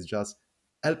whatever. Is just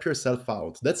help yourself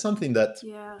out. That's something that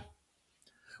Yeah,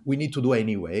 we need to do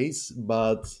anyways,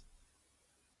 but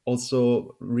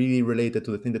also really related to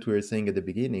the thing that we were saying at the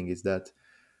beginning is that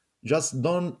just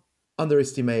don't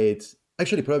underestimate,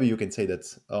 actually probably you can say that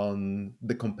on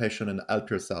the compassion and help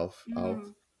yourself out.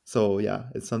 So yeah,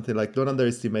 it's something like don't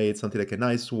underestimate something like a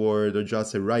nice word or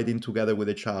just a riding together with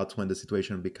a chat when the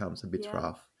situation becomes a bit yeah.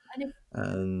 rough. And if,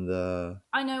 And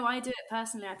I know I do it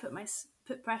personally. I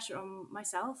put pressure on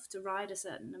myself to ride a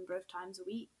certain number of times a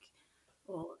week,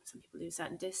 or some people do a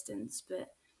certain distance,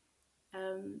 but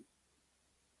um,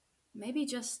 maybe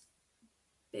just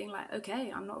being like,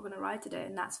 okay, I'm not going to ride today,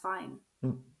 and that's fine.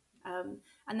 mm,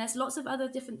 And there's lots of other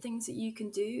different things that you can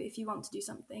do if you want to do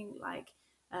something like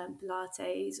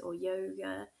Pilates or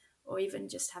yoga, or even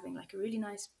just having like a really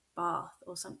nice bath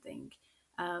or something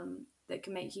that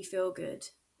can make you feel good,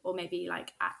 or maybe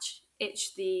like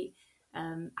itch the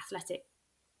athletic.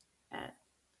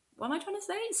 What am I trying to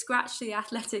say? Scratch the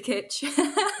athletic itch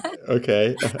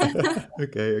okay.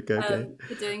 Okay.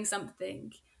 for doing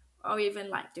something, or even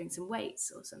like doing some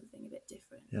weights or something a bit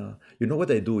different. Yeah. You know what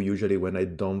I do usually when I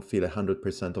don't feel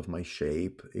 100% of my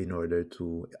shape in order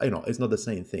to, I know it's not the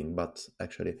same thing, but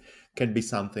actually can be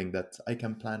something that I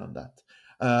can plan on that.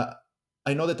 Uh,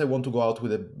 I know that I want to go out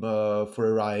with for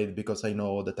a ride because I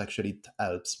know that actually it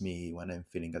helps me when I'm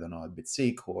feeling, I don't know, a bit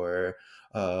sick or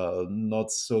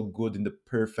not so good in the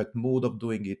perfect mood of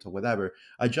doing it or whatever.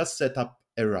 I just set up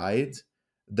a ride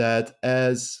that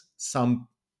has some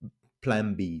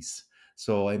plan Bs.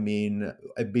 So I mean,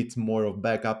 a bit more of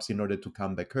backups in order to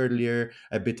come back earlier,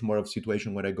 a bit more of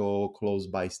situation where I go close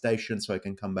by station so I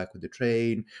can come back with the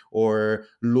train, or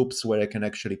loops where I can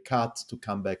actually cut to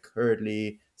come back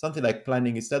early. Something like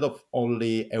planning instead of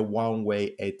only a one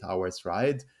way 8 hours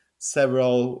ride,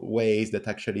 several ways that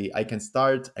actually I can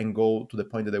start and go to the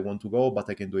point that I want to go, but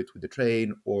I can do it with the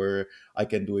train, or I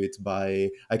can do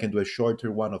a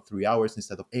shorter one of 3 hours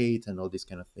instead of eight, and all this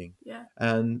kind of thing. Yeah,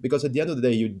 And because at the end of the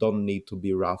day, you don't need to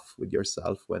be rough with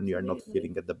yourself when you're not absolutely.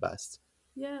 feeling at the best.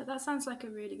 Yeah, that sounds like a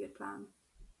really good plan.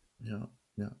 Yeah,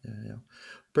 yeah.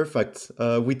 Perfect.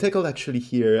 We tackled actually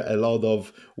here a lot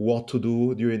of what to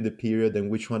do during the period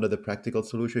and which one are the practical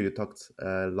solution. You talked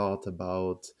a lot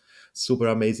about super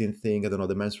amazing thing. I don't know,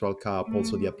 the menstrual cup,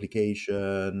 also the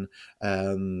application,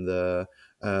 and a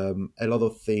lot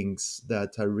of things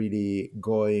that are really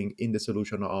going in the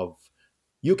solution of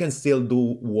you can still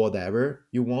do whatever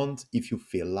you want if you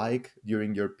feel like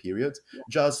during your period. Yeah.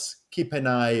 Just keep an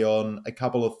eye on a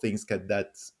couple of things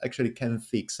that actually can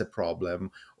fix a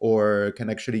problem or can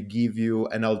actually give you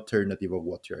an alternative of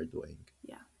what you're doing.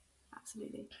 Yeah,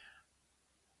 absolutely.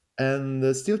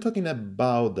 And still talking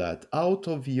about that, out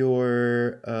of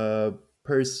your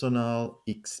personal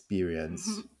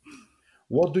experience,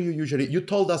 what do you usually, you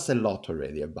told us a lot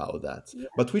already about that, Yeah.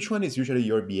 but which one is usually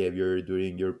your behavior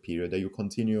during your period? That you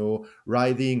continue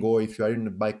riding, or if you are in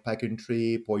a bikepacking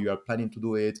trip, or you are planning to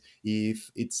do it, if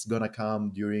it's gonna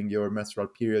come during your menstrual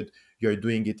period, you're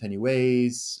doing it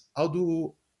anyways? How do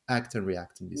you act and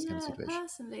react in this kind of Yeah, situation?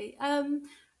 personally,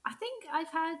 I think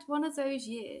I've had one of those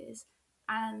years,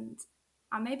 and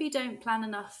I maybe don't plan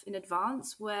enough in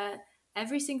advance where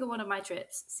every single one of my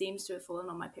trips seems to have fallen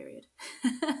on my period.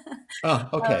 Ah,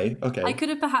 okay, I okay. could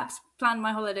have perhaps planned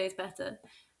my holidays better.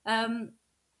 Um,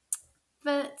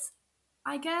 but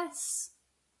I guess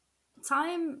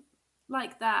time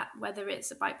like that, whether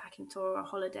it's a bikepacking tour or a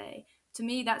holiday, to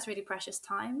me, that's really precious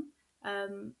time.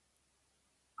 Um,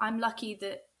 I'm lucky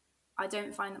that I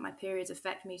don't find that my periods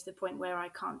affect me to the point where I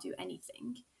can't do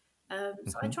anything. So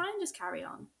I Mhm. try and just carry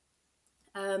on.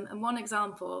 And one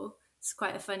example, it's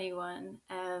quite a funny one,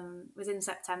 was in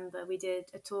September. We did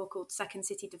a tour called Second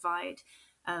City Divide.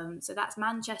 So that's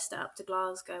Manchester up to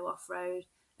Glasgow off road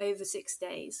over 6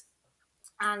 days.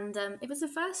 And it was the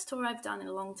first tour I've done in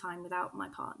a long time without my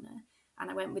partner.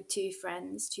 And I went with two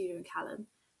friends, Tudor and Callum.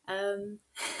 Um,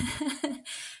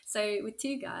 so with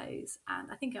two guys,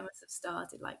 and I think I must have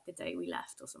started like the day we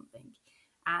left or something.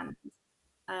 And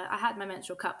I had my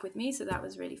menstrual cup with me, so that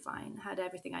was really fine. I had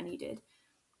everything I needed.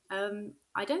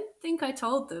 I don't think I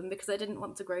told them because I didn't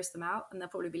want to gross them out, and they'll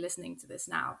probably be listening to this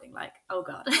now, being like, "Oh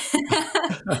God."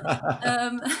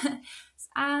 um,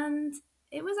 and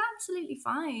it was absolutely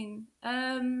fine.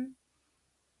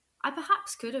 I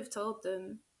perhaps could have told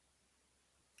them.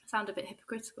 I sound a bit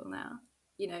hypocritical now.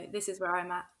 You know, this is where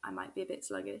I'm at. I might be a bit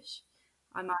sluggish.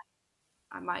 I might,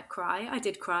 I might cry. I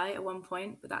did cry at one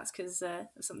point, but that's because of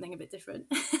something a bit different.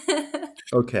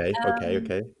 Okay, okay, um,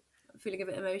 okay. Feeling a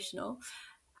bit emotional.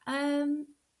 Um,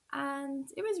 and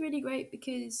it was really great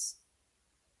because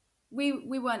we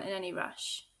weren't in any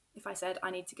rush. If I said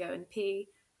I need to go and pee,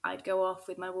 I'd go off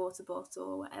with my water bottle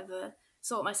or whatever,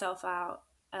 sort myself out,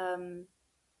 and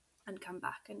come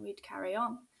back, and we'd carry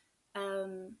on.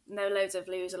 And there were loads of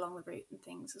loos along the route and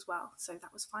things as well, so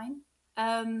that was fine.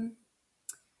 Um,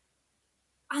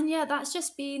 and yeah, that's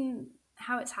just been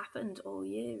how it's happened all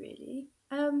year, really.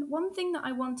 One thing that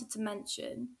I wanted to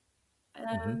mention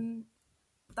Mhm. um,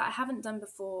 that I haven't done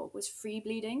before was free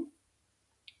bleeding.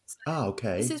 Ah, This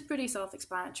okay. is pretty self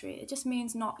explanatory. It just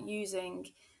means not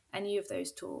using any of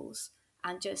those tools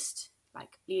and just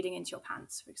like bleeding into your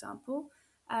pants, for example.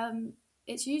 Um,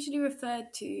 it's usually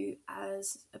referred to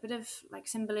as a bit of like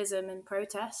symbolism and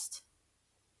protest.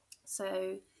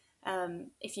 So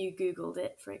if you Googled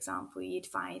it, for example, you'd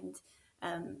find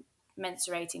um,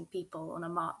 mensurating people on a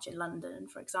march in London,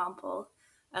 for example,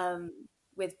 um,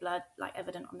 with blood like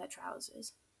evident on their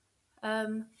trousers.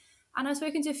 Um, and I've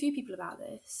spoken to a few people about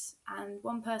this, and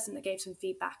one person that gave some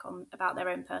feedback on about their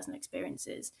own personal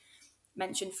experiences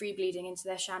mentioned free bleeding into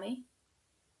their chamois,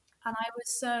 and I was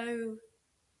so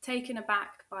taken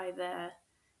aback by their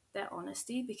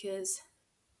honesty because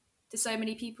to so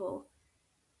many people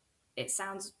it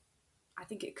sounds, I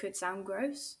think it could sound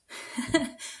gross,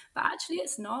 but actually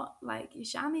it's not. Like your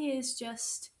chamois is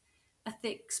just a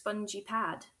thick spongy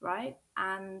pad, right?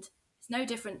 And it's no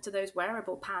different to those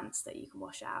wearable pants that you can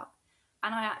wash out.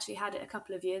 And I actually had it a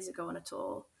couple of years ago on a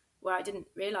tour where I didn't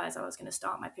realize I was going to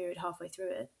start my period halfway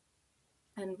through it.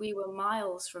 And we were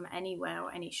miles from anywhere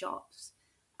or any shops.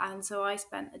 And so I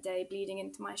spent a day bleeding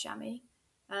into my chamois.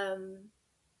 Um,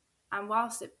 and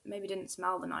whilst it maybe didn't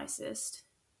smell the nicest,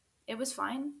 it was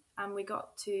fine. And we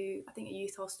got to, I think, a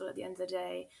youth hostel at the end of the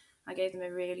day. I gave them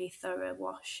a really thorough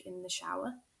wash in the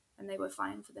shower, and they were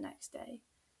fine for the next day.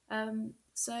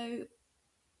 So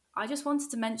I just wanted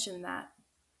to mention that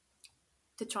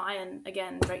to try and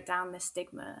again break down this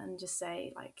stigma and just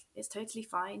say like it's totally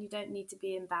fine. You don't need to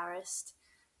be embarrassed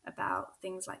about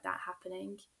things like that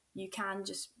happening. You can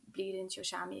just bleed into your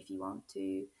chamois if you want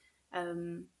to.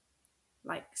 Um,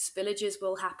 like spillages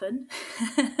will happen.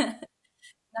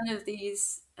 None of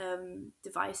these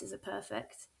devices are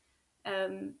perfect,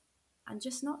 um, and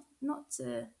just not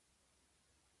to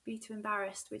be too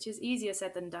embarrassed, which is easier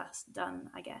said than done,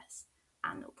 I guess.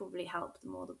 And it'll probably help the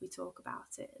more that we talk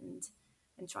about it and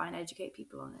and try and educate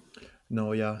people on it.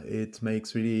 No, yeah, it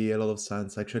makes really a lot of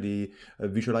sense. Actually,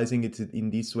 visualizing it in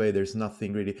this way, there's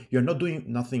nothing really, you're not doing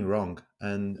nothing wrong.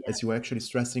 And Yeah, as you were actually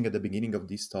stressing at the beginning of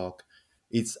this talk,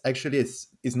 it's actually,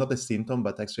 it's not a symptom,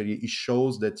 but actually it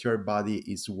shows that your body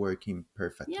is working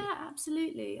perfectly. yeah,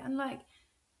 absolutely. And like,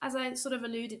 as I sort of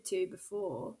alluded to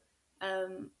before,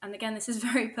 and again, this is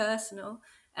very personal.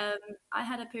 Um, I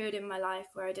had a period in my life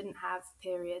where I didn't have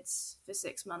periods for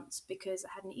 6 months because I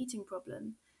had an eating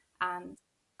problem, and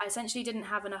I essentially didn't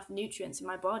have enough nutrients in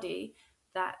my body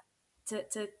that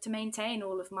to maintain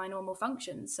all of my normal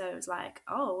functions. So it was like,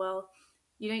 oh well,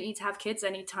 you don't need to have kids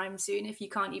anytime soon if you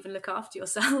can't even look after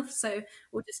yourself. So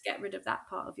we'll just get rid of that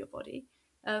part of your body.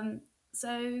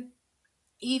 So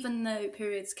even though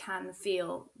periods can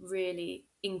feel really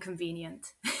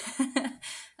inconvenient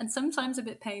and sometimes a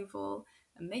bit painful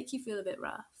and make you feel a bit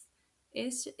rough,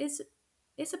 it's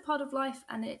a part of life,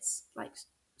 and it's like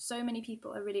so many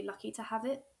people are really lucky to have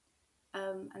it,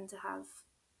 and to have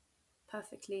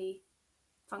perfectly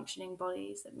functioning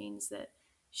bodies. That means that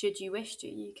should you wish to,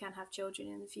 you can have children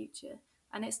in the future,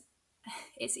 and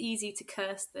it's easy to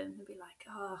curse them and be like,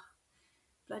 oh,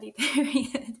 bloody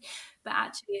period, but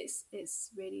actually it's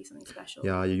really something special.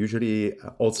 Yeah, usually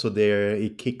also there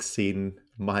it kicks in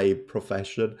my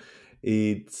profession.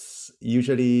 It's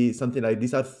usually something like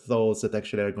these are thoughts that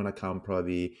actually are gonna come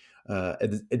probably at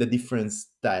a different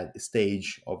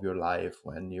stage of your life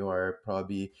when you are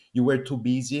probably you were too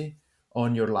busy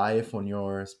on your life, on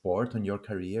your sport, on your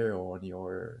career, or on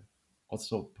your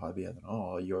also probably I don't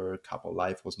know your couple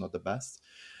life was not the best,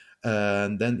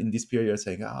 and then in this period you're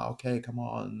saying okay, come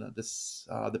on, this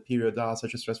the period,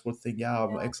 such a stressful thing, yeah,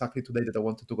 Yeah, exactly today that I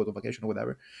wanted to go to vacation or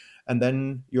whatever, and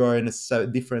then you are in a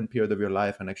different period of your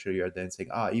life and actually you're then saying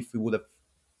if we would have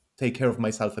take care of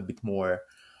myself a bit more,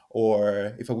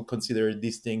 or if I would consider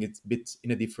this thing it's a bit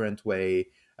in a different way,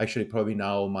 actually probably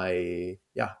now my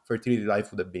fertility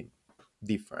life would have been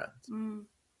different. mm,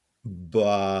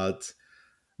 But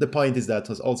the point is that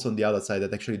was also on the other side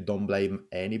that actually don't blame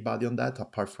anybody on that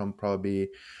apart from probably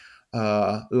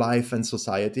life and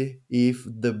society. If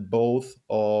the both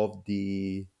of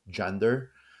the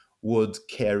gender would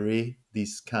carry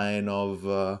this kind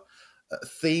of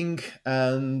thing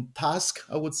and task,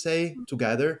 I would say,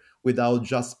 together without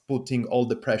just putting all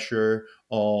the pressure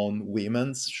on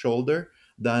women's shoulder,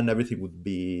 then everything would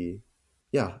be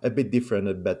a bit different,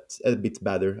 a bit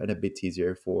better and a bit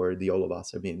easier for the all of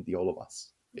us. I mean the all of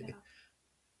us really.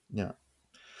 yeah.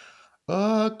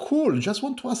 Yeah. Cool. Just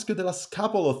want to ask you the last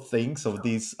couple of things of Sure.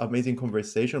 this amazing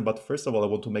conversation. But first of all, I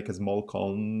want to make a small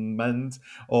comment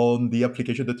on the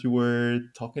application that you were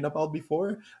talking about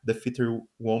before, the Fitter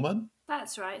Woman.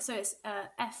 That's right. So it's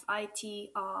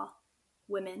FITR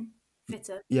women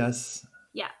fitter. Yes.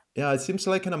 Yeah, Yeah, it seems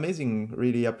like an amazing,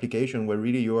 really, application where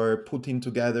really you are putting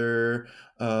together,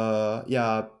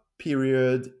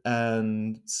 period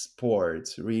and sport,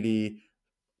 really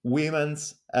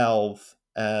women's health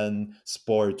and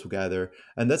sport together,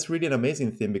 and that's really an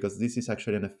amazing thing because this is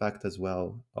actually an effect as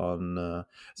well on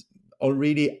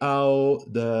really how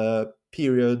the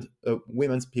period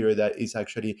women's period that is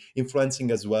actually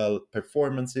influencing as well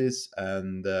performances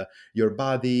and your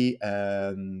body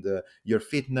and your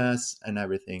fitness and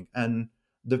everything. And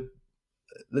the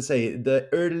let's say the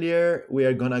earlier we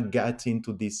are gonna get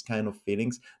into these kind of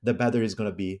feelings, the better it's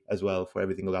gonna be as well for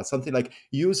everything of that. Something like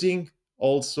using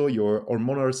also your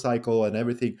hormonal cycle and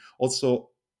everything also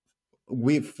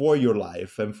for your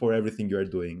life and for everything you're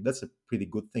doing. That's a pretty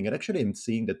good thing. And actually, I'm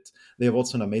seeing that they have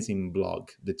also an amazing blog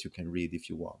that you can read if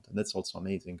you want, and that's also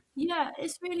amazing. yeah,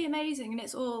 it's really amazing, and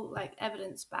it's all like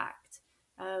evidence backed.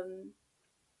 Um,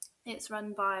 it's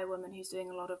run by a woman who's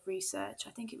doing a lot of research.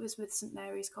 I think it was with St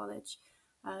Mary's College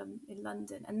in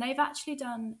London, and they've actually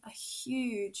done a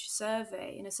huge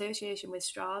survey in association with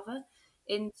Strava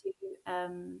into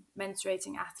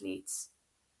menstruating athletes,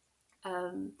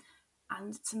 um,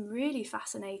 and some really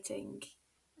fascinating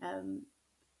um,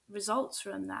 results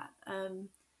from that.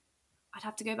 I'd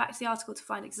have to go back to the article to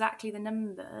find exactly the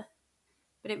number,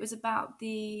 but it was about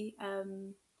the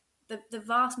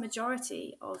vast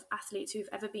majority of athletes who've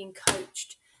ever been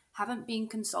coached haven't been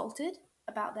consulted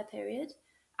about their period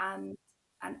and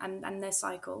and their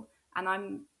cycle. And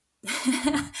I'm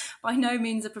by no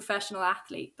means a professional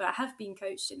athlete, but I have been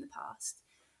coached in the past.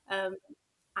 Um,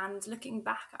 and looking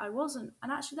back, I wasn't,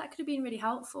 and actually that could have been really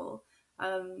helpful.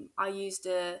 I used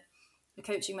a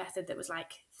coaching method that was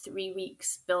like 3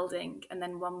 weeks building and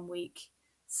then 1 week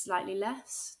slightly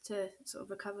less to sort of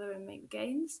recover and make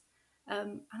gains.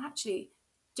 And actually,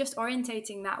 just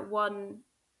orientating that one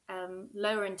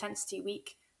lower intensity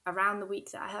week around the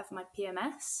week that I have my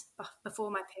PMS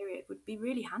before my period would be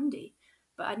really handy.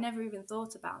 But I'd never even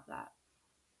thought about that.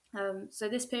 So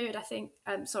this period, I think,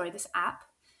 this app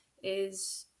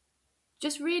is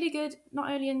just really good,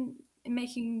 not only in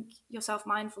making yourself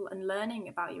mindful and learning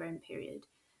about your own period,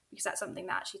 because that's something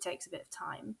that actually takes a bit of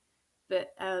time,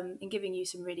 but in giving you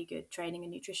some really good training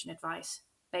and nutrition advice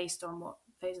based on what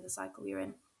phase of the cycle you're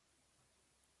in.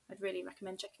 I'd really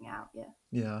recommend checking it out. Yeah.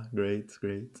 Yeah, great,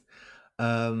 great.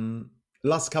 Um,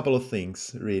 Last couple of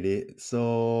things, really.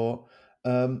 So,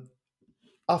 um,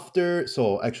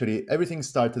 actually, everything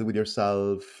started with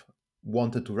yourself,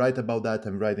 wanted to write about that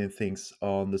and writing things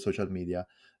on the social media.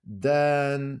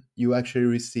 Then you actually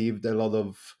received a lot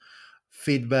of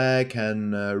feedback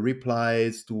and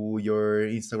replies to your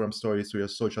Instagram stories, to your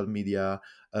social media,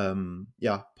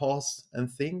 posts and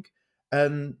thing.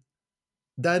 And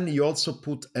then you also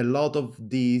put a lot of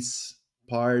this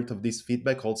part of this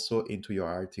feedback also into your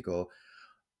article.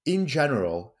 In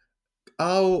general,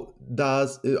 how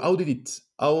was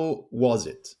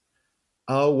it,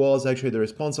 how was actually the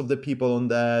response of the people on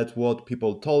that, what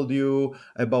people told you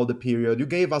about the period? You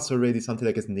gave us already something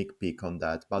like a sneak peek on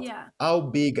that, but Yeah. how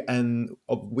big and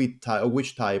which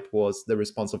type was the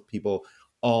response of people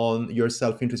on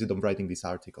yourself interested in writing this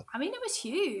article? I mean, it was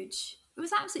huge. It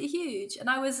was absolutely huge. And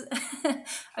I was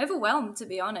overwhelmed, to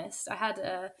be honest. I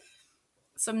had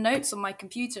some notes on my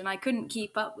computer and I couldn't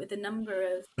keep up with the number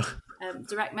of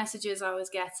direct messages I was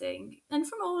getting, and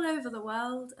from all over the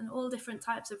world and all different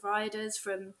types of riders,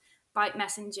 from bike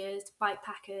messengers to bike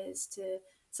packers to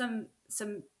some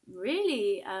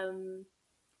really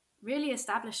really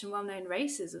established and well known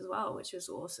racers as well, which was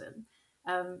awesome.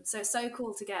 So it's so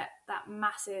cool to get that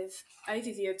massive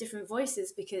overview of different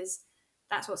voices, because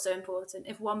that's what's so important.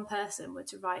 If one person were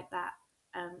to write that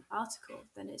article,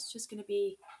 then it's just going to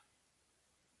be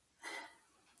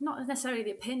not necessarily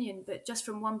the opinion, but just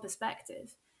from one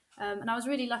perspective. And I was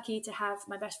really lucky to have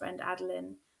my best friend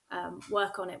Adeline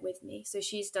work on it with me. So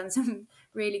she's done some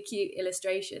really cute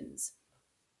illustrations,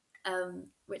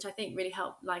 which I think really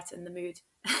helped lighten the mood.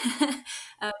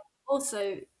 um,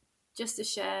 Also, just to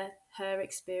share her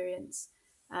experience,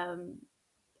 um,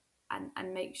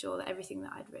 and make sure that everything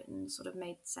that I'd written sort of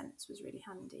made sense was really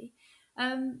handy.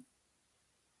 Um,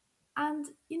 and,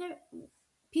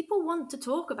 people want to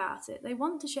talk about it, they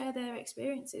want to share their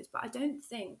experiences, but I don't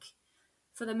think,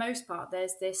 for the most part,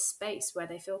 there's this space where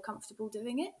they feel comfortable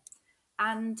doing it.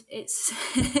 And it's,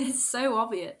 it's so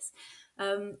obvious.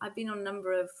 I've been on a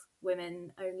number of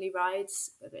women only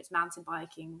rides, whether it's mountain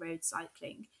biking, road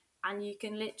cycling, and you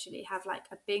can literally have like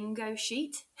a bingo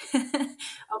sheet of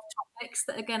topics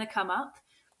that are going to come up,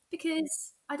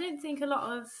 because I don't think a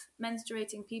lot of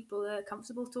menstruating people are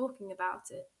comfortable talking about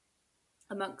it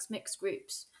amongst mixed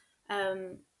groups.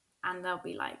 Um, and there'll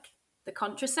be like the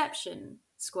contraception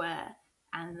square,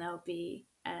 and there'll be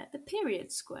the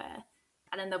period square,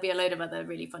 and then there'll be a load of other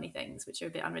really funny things which are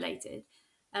a bit unrelated.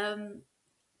 Um,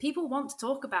 People want to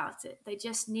talk about it. They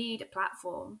just need a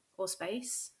platform or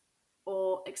space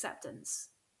or acceptance.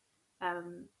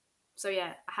 Um, so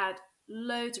yeah, I had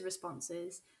loads of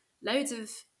responses, loads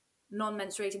of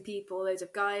non-menstruating people, loads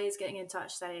of guys getting in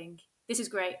touch saying, "This is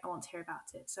great. I want to hear about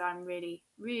it." So I'm really,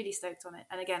 really stoked on it.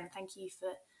 And again, thank you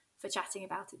for chatting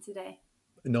about it today.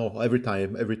 No, every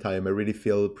time I really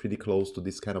feel pretty close to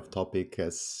this kind of topic,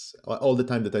 as all the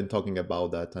time that I'm talking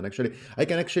about that. And actually, I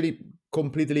can actually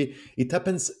completely, it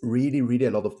happens really, really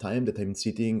a lot of time that I'm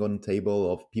sitting on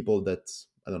table of people that,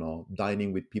 I don't know,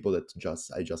 dining with people that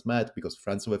I just met because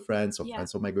friends of a friends or Yeah,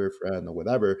 friends of my girlfriend or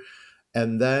whatever.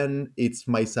 And then it's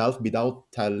myself,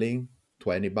 without telling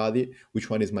to anybody which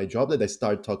one is my job, that I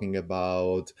start talking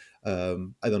about,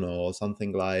 I don't know,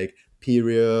 something like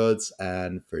periods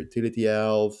and fertility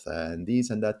health and this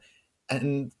and that.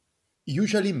 And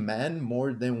usually men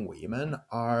more than women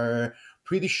are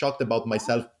pretty shocked about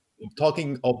myself yeah,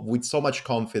 talking of with so much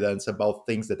confidence about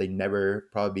things that they never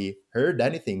probably heard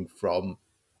anything from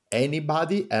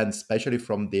anybody, and especially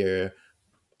from their,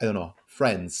 I don't know,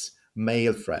 friends,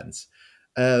 male friends.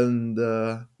 And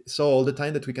so all the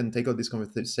time that we can take on this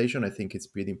conversation, I think it's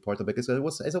pretty important, because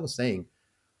as I was saying,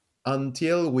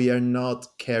 until we are not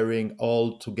carrying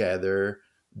all together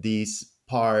this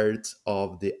part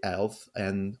of the health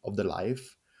and of the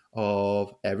life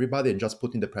of everybody and just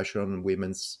putting the pressure on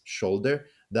women's shoulder,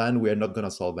 then we are not going to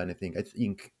solve anything, I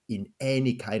think, in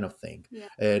any kind of thing, yeah.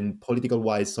 and political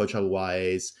wise, social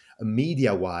wise,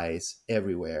 media wise,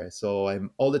 everywhere. So I'm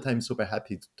all the time super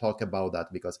happy to talk about that,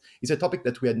 because it's a topic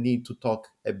that we need to talk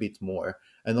a bit more,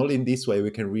 and only in this way we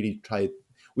can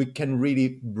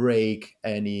really break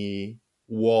any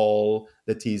wall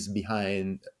that is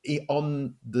behind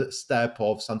on the step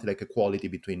of something like equality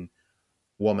between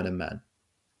woman and man.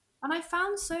 And I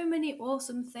found so many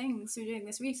awesome things through doing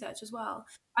this research as well.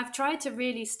 I've tried to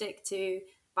really stick to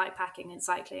bikepacking and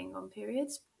cycling on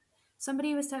periods.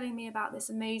 Somebody was telling me about this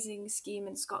amazing scheme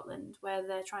in Scotland where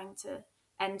they're trying to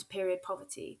end period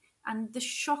poverty, and the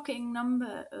shocking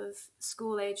number of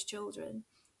school age children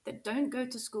that don't go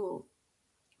to school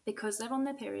because they're on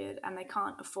their period and they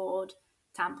can't afford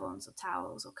tampons or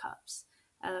towels or cups.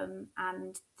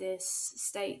 And this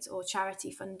state or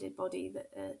charity funded body that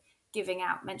are giving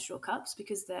out menstrual cups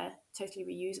because they're totally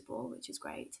reusable, which is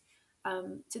great,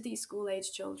 to these school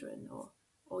age children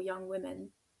or young women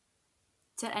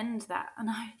to end that. And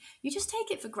you just take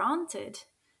it for granted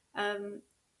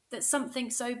that something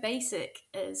so basic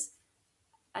as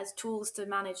tools to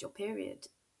manage your period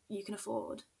you can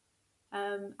afford.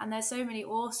 And there's so many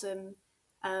awesome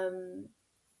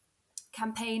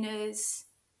campaigners,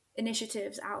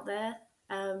 initiatives out there.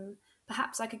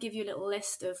 Perhaps I could give you a little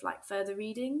list of like further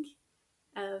reading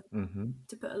to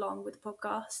put along with the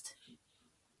podcast.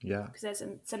 Yeah. Because there's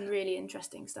some really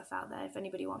interesting stuff out there if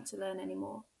anybody wants to learn any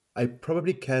more. I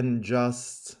probably can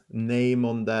just name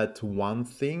on that one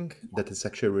thing that is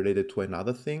actually related to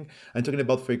another thing. I'm talking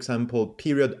about, for example,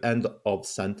 Period End of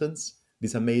Sentence,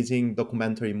 this amazing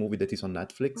documentary movie that is on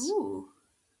Netflix. Ooh.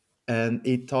 And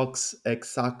it talks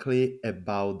exactly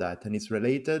about that. And it's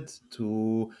related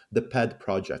to the PED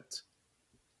project.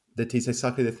 That is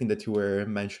exactly the thing that you were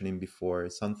mentioning before.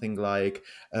 Something like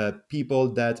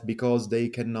people that, because they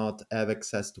cannot have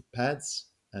access to pads,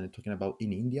 and talking about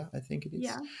in India, I think it is,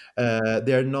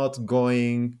 they're not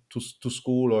going to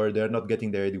school, or they're not getting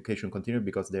their education continued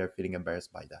because they are feeling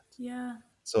embarrassed by that. Yeah.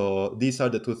 So these are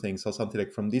the two things. So something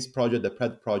like from this project, the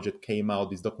PED project came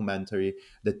out, this documentary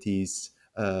that is,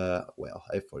 well,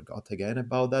 I forgot again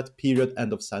about that, Period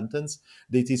End of Sentence,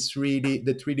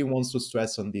 that really wants to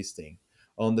stress on this thing,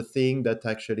 on the thing that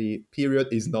actually period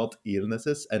is not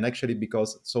illnesses, and actually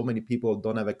because so many people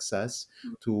don't have access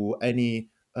to any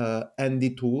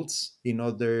handy tools in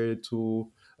order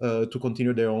to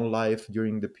continue their own life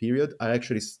during the period, are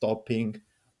actually stopping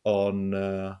on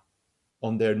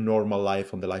their normal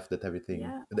life, on the life that everything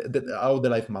how the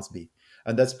life must be.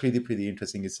 And that's pretty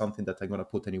interesting. It's something that I'm going to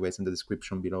put anyways in the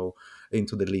description below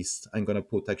into the list. I'm going to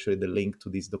put actually the link to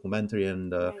this documentary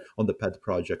and on the PED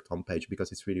project homepage,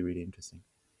 because it's really interesting.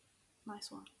 Nice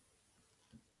one.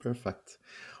 Perfect.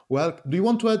 Well, do you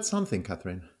want to add something,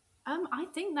 Catherine? I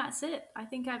think that's it. I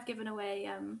think I've given away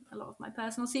a lot of my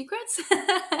personal secrets.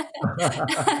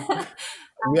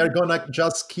 We are gonna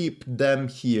just keep them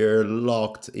here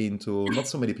locked into. Not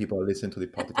so many people listen to the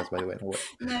podcast, by the way.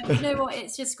 No, you know what?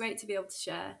 It's just great to be able to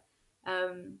share.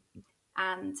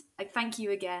 And I thank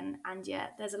you again. And yeah,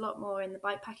 there's a lot more in the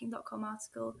bikepacking.com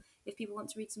article if people want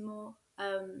to read some more.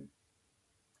 And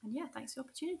yeah, thanks for the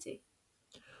opportunity.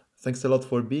 Thanks a lot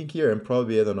for being here. And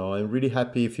probably, I don't know, I'm really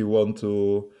happy if you want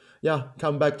to,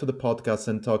 come back to the podcast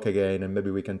and talk again. And maybe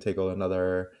we can take on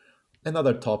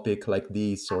another topic like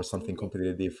this, or something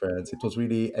completely different. It was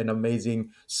really an amazing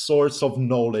source of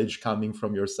knowledge coming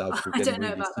from yourself. You I can don't know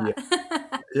really about see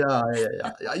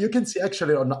that. yeah. You can see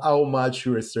actually on how much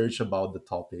you research about the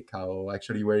topic, how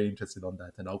actually you were interested on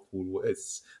that, and how cool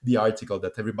is the article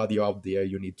that everybody out there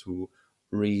you need to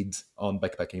read on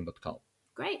bikepacking.com.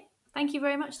 Great. Thank you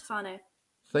very much, Stefano.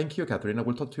 Thank you, Catherine. I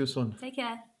will talk to you soon. Take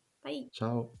care. Bye.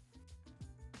 Ciao.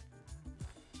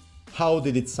 How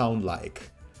did it sound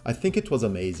like? I think it was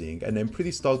amazing, and I'm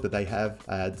pretty stoked that I have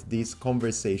had this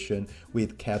conversation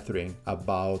with Catherine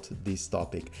about this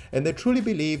topic. And I truly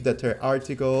believe that her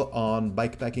article on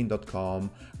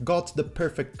bikepacking.com got the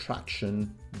perfect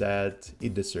traction that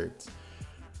it deserved.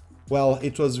 Well,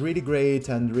 it was really great,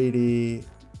 and really,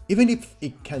 even if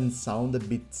it can sound a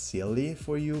bit silly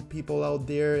for you people out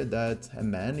there that a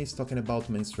man is talking about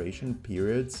menstruation,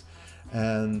 periods,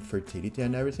 and fertility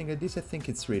and everything like this, I think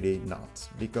it's really not,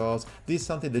 because this is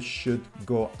something that should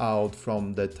go out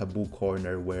from the taboo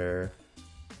corner where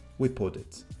we put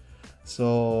it.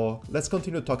 So let's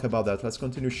continue to talk about that. Let's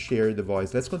continue to share the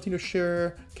voice. Let's continue to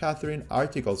share Catherine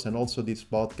articles and also this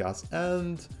podcast,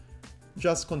 and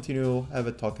just continue have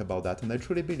a talk about that. And I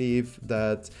truly believe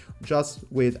that just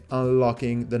with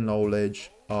unlocking the knowledge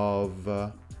of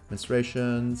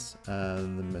menstruations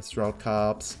and menstrual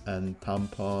cups and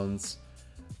tampons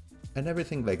and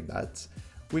everything like that,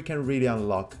 we can really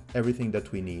unlock everything that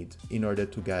we need in order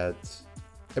to get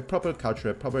a proper culture,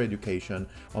 a proper education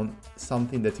on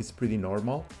something that is pretty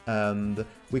normal. And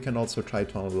we can also try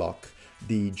to unlock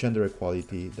the gender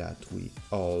equality that we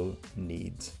all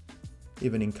need,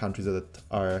 even in countries that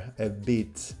are a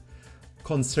bit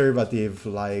conservative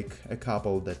like a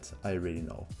couple that I really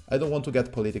know. I don't want to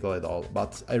get political at all,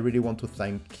 but I really want to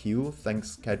thank you.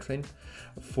 Thanks, Catherine,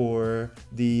 for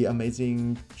the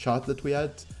amazing chat that we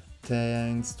had.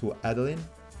 Thanks to Adeline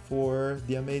for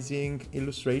the amazing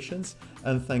illustrations,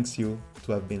 and thanks you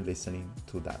to have been listening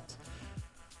to that.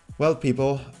 Well,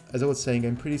 people, as I was saying,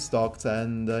 I'm pretty stoked,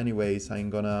 and anyways, I'm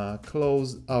gonna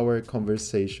close our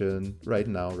conversation right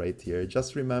now, right here.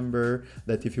 Just remember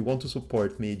that if you want to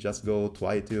support me, just go to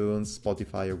iTunes,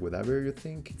 Spotify, or whatever you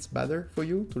think it's better for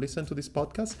you to listen to this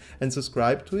podcast, and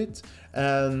subscribe to it.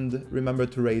 And remember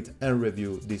to rate and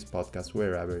review this podcast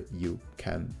wherever you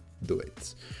can do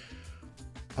it.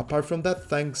 Apart from that,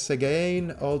 thanks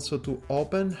again also to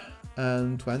Open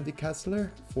and to Andy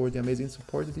Kessler for the amazing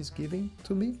support that he's giving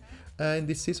to me in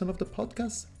this season of the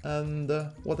podcast. And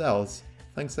what else?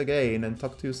 Thanks again, and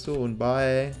talk to you soon.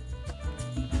 Bye.